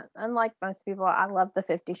the unlike most people, I love the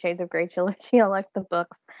 50 Shades of Grey trilogy. I like the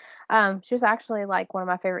books. She was actually like one of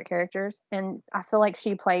my favorite characters, and I feel like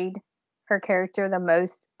she played her character the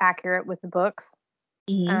most accurate with the books.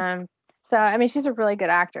 Mm-hmm. So I mean, she's a really good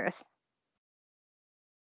actress.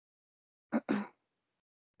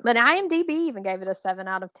 But IMDb even gave it a 7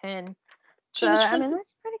 out of 10. So I mean,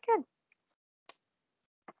 that's pretty good.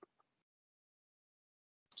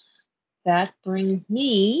 That brings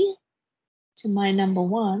me to my number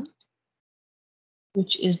one,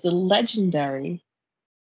 which is the legendary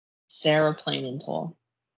Sarah Plain and Tall.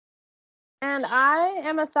 And I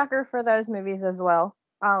am a sucker for those movies as well.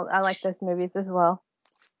 I like those movies as well.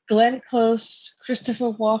 Glenn Close,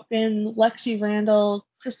 Christopher Walken, Lexi Randall,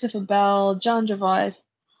 Christopher Bell, John Gervais.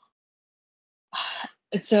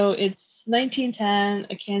 So it's 1910,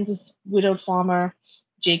 a Kansas widowed farmer,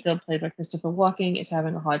 Jacob, played by Christopher Walken, is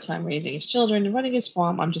having a hard time raising his children and running his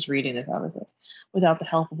farm. I'm just reading this, obviously. Without the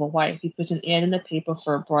help of a wife, he puts an ad in the paper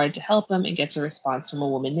for a bride to help him and gets a response from a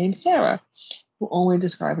woman named Sarah, who only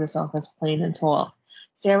describes herself as plain and tall.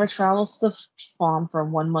 Sarah travels to the farm for a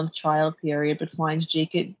 1-month trial period, but finds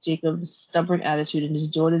Jacob's stubborn attitude and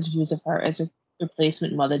his daughter's views of her as a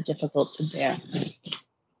replacement mother difficult to bear.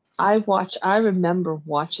 I remember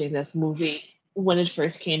watching this movie when it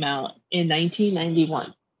first came out in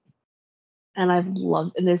 1991. And I've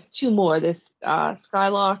loved, and there's two more. There's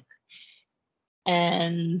Skylark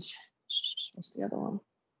and what's the other one?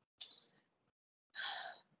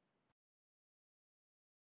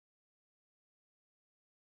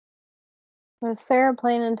 There's Sarah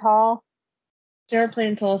Plain and Tall. Sarah Plain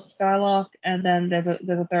and Tall, Skylark, and then there's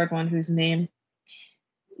a third one whose name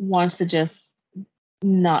wants to just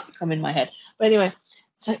not come in my head. But anyway,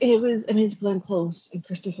 so it's Glenn Close and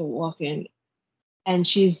Christopher Walken, and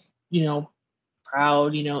she's,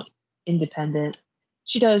 proud, independent.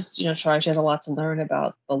 She does, try. She has a lot to learn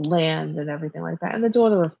about the land and everything like that. And the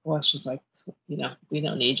daughter, of course, she's like, we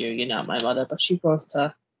don't need you. You're not my mother. But she grows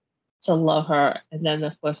to love her. And then,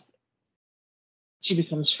 of course, she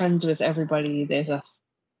becomes friends with everybody. There's the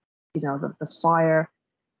fire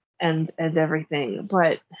and everything.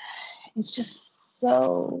 But it's just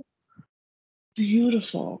so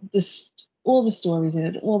beautiful. All the stories in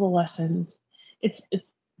it, all the lessons.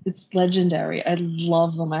 It's legendary. I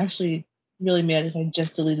love them. I actually really mad if I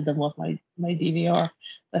just deleted them off my DVR.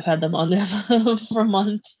 I've had them on there for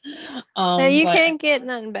months. No, you can't get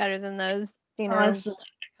nothing better than those. I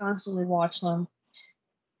constantly watch them.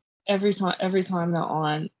 Every time they're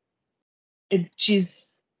on.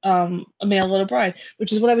 She's a mail order bride,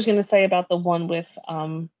 which is what I was going to say about the one with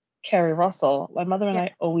Kerry Russell. My mother and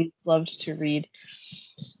I always loved to read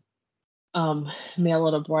mail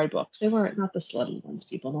order bride books. They weren't not the slutty ones,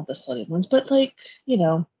 people, not the slutty ones, but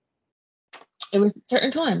it was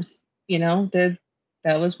certain times,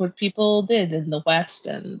 that was what people did in the West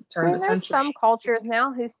and turn the century. There's some cultures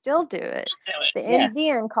now who still do it. The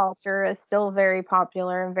Indian culture is still very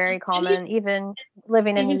popular and very common. Even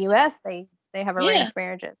living in the U.S., they have arranged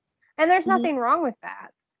marriages, and there's nothing wrong with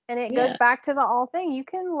that. And it goes back to the all thing. You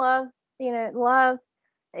can love, love.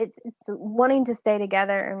 It's wanting to stay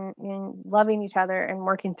together and loving each other and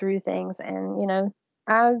working through things. And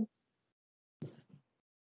I'm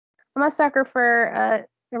a sucker for a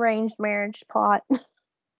arranged marriage plot.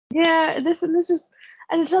 Yeah, this just,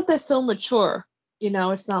 and it's not that so mature,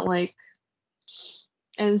 it's not like,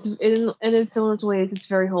 and in so many ways it's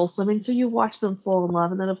very wholesome, and so you watch them fall in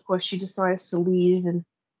love, and then of course she decides to leave, and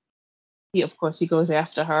he goes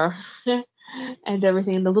after her and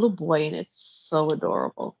everything, and the little boy, and it's so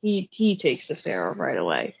adorable. He takes to Sarah right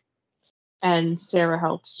away, and Sarah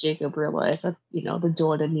helps Jacob realize that the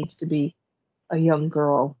daughter needs to be a young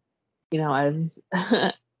girl, as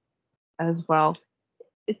as well.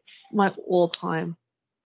 It's my all-time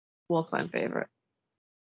favorite.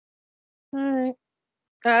 All right.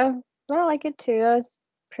 I like it too. That was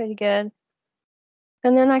pretty good.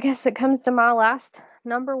 And then I guess it comes to my last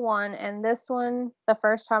number one. And this one, the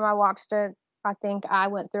first time I watched it, I think I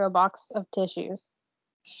went through a box of tissues.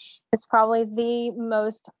 It's probably the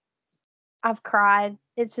most I've cried.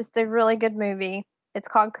 It's just a really good movie. It's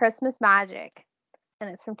called Christmas Magic, and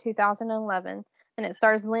it's from 2011. And it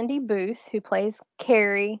stars Lindy Booth, who plays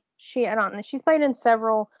Carrie. I don't know. She's played in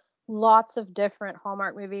lots of different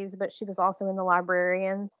Hallmark movies, but she was also in The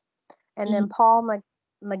Librarians. And then Paul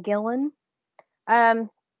McGillen,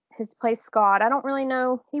 his plays Scott. I don't really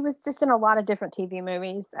know. He was just in a lot of different TV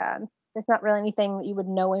movies. There's not really anything that you would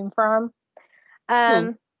know him from.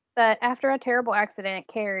 But after a terrible accident,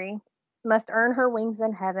 Carrie must earn her wings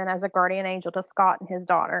in heaven as a guardian angel to Scott and his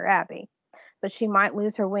daughter, Abby. But she might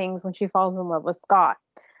lose her wings when she falls in love with Scott.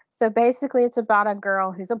 So basically, it's about a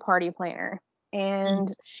girl who's a party planner,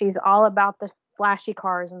 and she's all about the flashy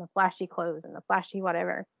cars and the flashy clothes and the flashy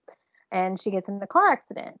whatever. And she gets in a car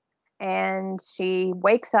accident, and she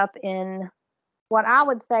wakes up in what I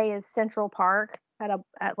would say is Central Park at a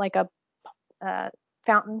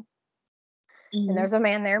fountain. And there's a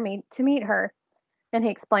man there to meet her, and he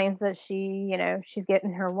explains that she's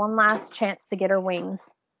getting her one last chance to get her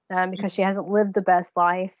wings because she hasn't lived the best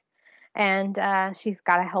life. And she's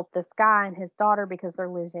got to help this guy and his daughter because they're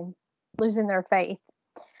losing their faith.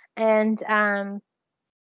 And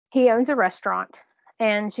he owns a restaurant,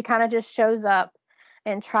 and she kind of just shows up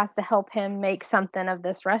and tries to help him make something of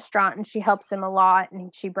this restaurant. And she helps him a lot,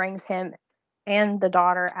 and she brings him and the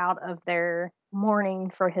daughter out of their mourning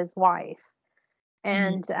for his wife.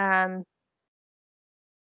 And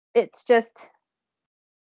it's just,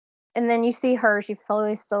 and then you see her, she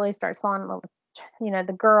slowly starts falling in love with,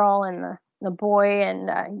 the girl and the boy.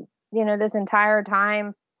 And, this entire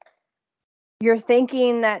time you're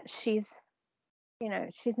thinking that she's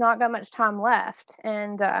not got much time left.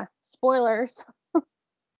 And spoilers,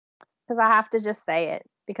 because I have to just say it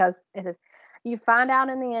because it is, you find out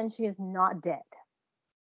in the end she is not dead.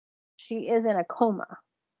 She is in a coma.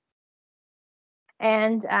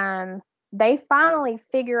 And they finally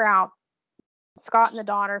figure out, Scott and the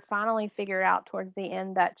daughter finally figure out towards the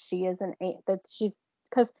end that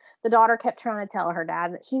because the daughter kept trying to tell her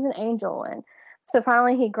dad that she's an angel. And so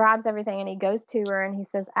finally he grabs everything and he goes to her and he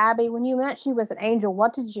says, Abby, when you meant she was an angel,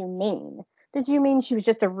 what did you mean? Did you mean she was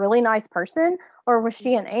just a really nice person, or was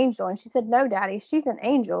she an angel? And she said, no, Daddy, she's an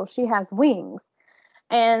angel. She has wings.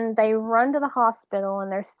 And they run to the hospital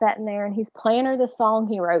and they're sitting there and he's playing her the song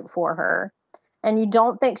he wrote for her. And you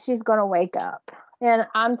don't think she's going to wake up. And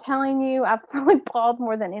I'm telling you, I've probably bawled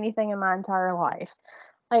more than anything in my entire life.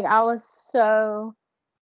 Like, I was so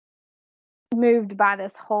moved by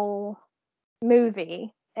this whole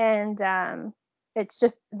movie. And it's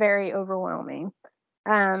just very overwhelming.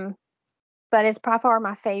 But it's by far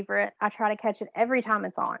my favorite. I try to catch it every time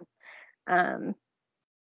it's on.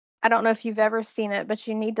 I don't know if you've ever seen it, but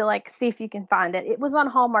you need to see if you can find it. It was on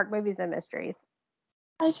Hallmark Movies and Mysteries.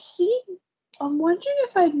 I've seen. I'm wondering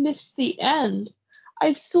if I missed the end.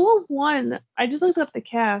 I saw one. I just looked up the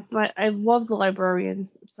cast. I love the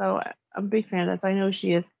librarians, so I'm a big fan of that. So I know who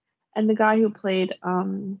she is. And the guy who played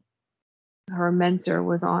her mentor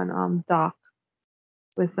was on Doc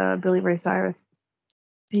with Billy Ray Cyrus.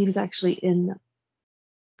 He was actually in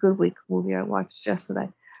Good Week movie I watched yesterday.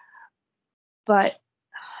 But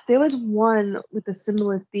there was one with a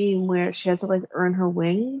similar theme where she had to earn her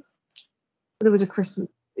wings. But it was a Christmas.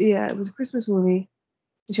 Yeah, it was a Christmas movie.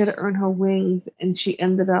 She had to earn her wings, and she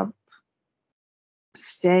ended up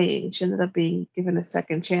staying. She ended up being given a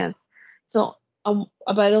second chance. So,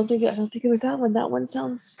 but I don't think it was that one. That one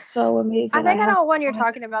sounds so amazing. I think I know what one you're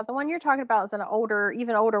talking about. The one you're talking about is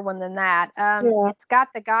even older one than that. It's got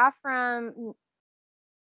the guy from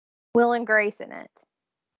Will and Grace in it,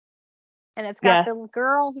 and it's got the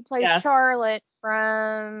girl who plays Charlotte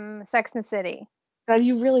from Sex and the City. God,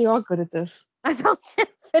 you really are good at this. I told you I'm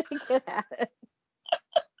pretty good at it.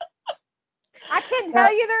 I can't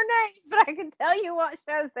tell you their names, but I can tell you what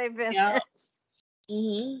shows they've been in.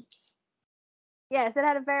 Mm-hmm. Yes, it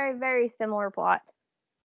had a very, very similar plot.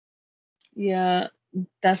 Yeah,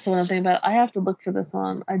 that's the one I'm thinking about. I have to look for this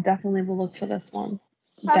one. I definitely will look for this one.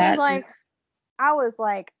 I was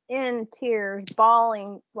in tears,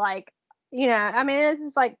 bawling, this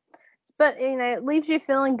is but it leaves you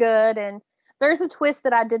feeling good. And there's a twist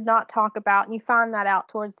that I did not talk about, and you find that out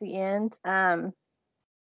towards the end.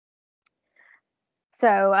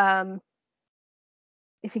 So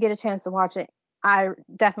if you get a chance to watch it, I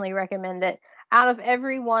definitely recommend it. Out of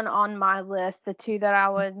everyone on my list, the three that I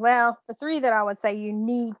would say you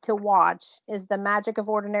need to watch is The Magic of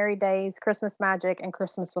Ordinary Days, Christmas Magic, and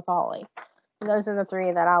Christmas with Holly. Those are the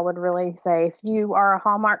three that I would really say, if you are a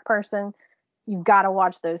Hallmark person, you've got to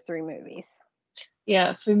watch those three movies.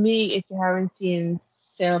 Yeah, for me, if you haven't seen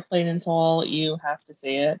Sarah Plain and Tall, you have to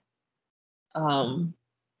see it.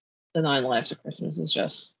 The 9 Lives of Christmas is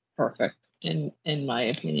just perfect in my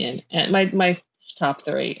opinion. And my top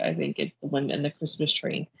 3, I think, it's The Wind and the Christmas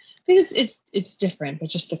Tree, because it's different, but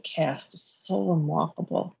just the cast is so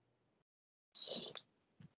remarkable.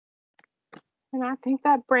 And I think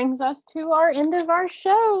that brings us to our end of our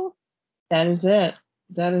show. That is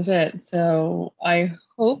it. So I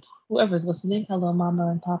hope whoever's listening, hello Mama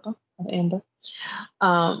and Papa of Amber,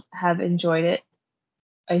 have enjoyed it.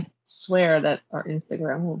 I swear that our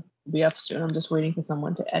Instagram will be up soon. I'm just waiting for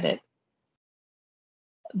someone to edit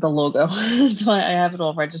the logo. So I have it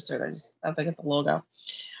all registered. I just have to get the logo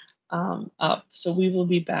up. So we will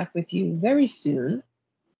be back with you very soon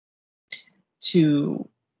to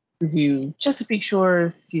review Chesapeake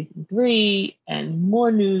Shores Season 3 and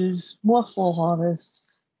more news, more Full Harvest,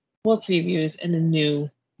 more previews, and a new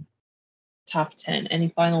top 10. Any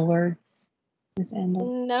final words, Ms.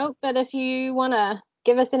 Andel? Nope, but if you want to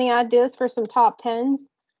give us any ideas for some top 10s,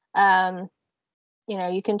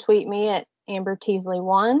 you can tweet me at Amber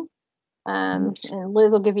Teasley1, and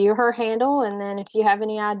Liz will give you her handle. And then if you have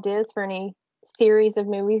any ideas for any series of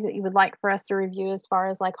movies that you would like for us to review as far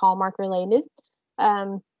as like Hallmark related,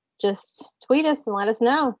 just tweet us and let us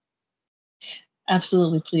know.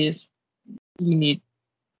 Absolutely, please. We need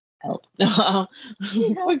help.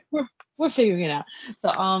 We're figuring it out. So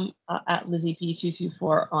at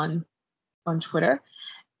LizzieP224 on Twitter.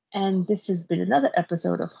 And this has been another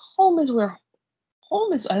episode of Home is Where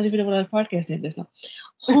Home is. I don't even know what our podcast name is now.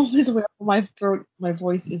 Home is Where my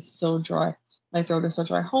voice is so dry. My throat is so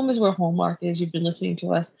dry. Home is Where Hallmark is. You've been listening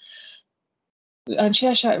to us on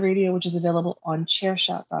Chairshot Radio, which is available on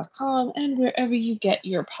chairshot.com and wherever you get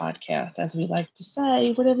your podcasts. As we like to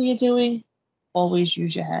say, whatever you're doing, always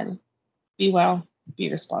use your head. Be well,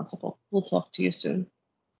 be responsible. We'll talk to you soon.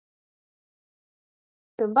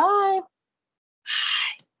 Goodbye.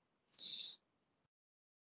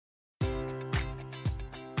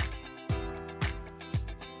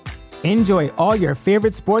 Enjoy all your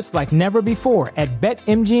favorite sports like never before at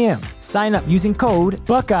BetMGM. Sign up using code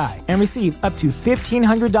Buckeye and receive up to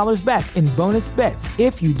 $1,500 back in bonus bets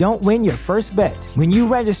if you don't win your first bet. When you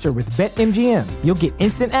register with BetMGM, you'll get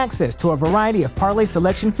instant access to a variety of parlay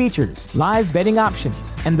selection features, live betting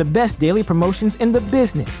options, and the best daily promotions in the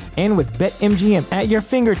business. And with BetMGM at your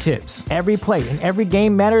fingertips, every play and every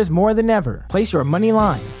game matters more than ever. Place your money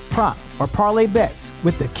line, prop, or parlay bets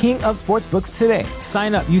with the king of sportsbooks today.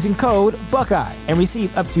 Sign up using code Buckeye and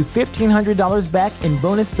receive up to $1,500 back in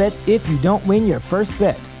bonus bets if you don't win your first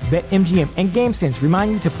bet. BetMGM and GameSense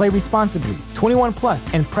remind you to play responsibly. 21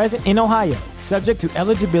 plus and present in Ohio, subject to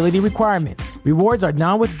eligibility requirements. Rewards are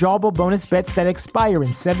non-withdrawable bonus bets that expire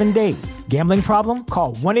in 7 days. Gambling problem?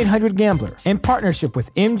 Call 1-800-GAMBLER. In partnership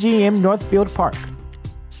with MGM Northfield Park.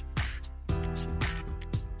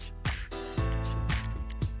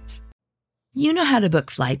 You know how to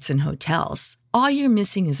book flights and hotels. All you're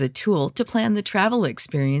missing is a tool to plan the travel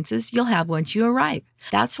experiences you'll have once you arrive.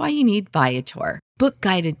 That's why you need Viator. Book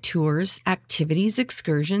guided tours, activities,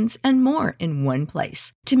 excursions, and more in one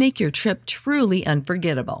place to make your trip truly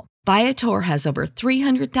unforgettable. Viator has over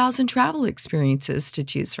 300,000 travel experiences to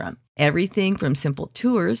choose from. Everything from simple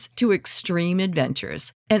tours to extreme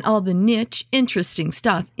adventures and all the niche, interesting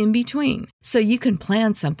stuff in between. So you can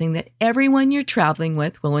plan something that everyone you're traveling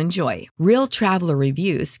with will enjoy. Real traveler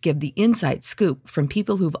reviews give the inside scoop from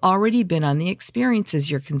people who've already been on the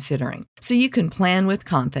experiences you're considering. So you can plan with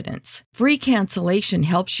confidence. Free cancellation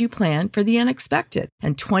helps you plan for the unexpected.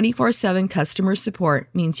 And 24/7 customer support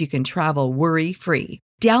means you can travel worry-free.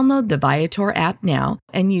 Download the Viator app now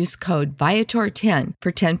and use code Viator10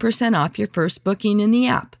 for 10% off your first booking in the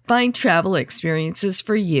app. Find travel experiences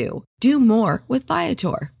for you. Do more with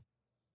Viator.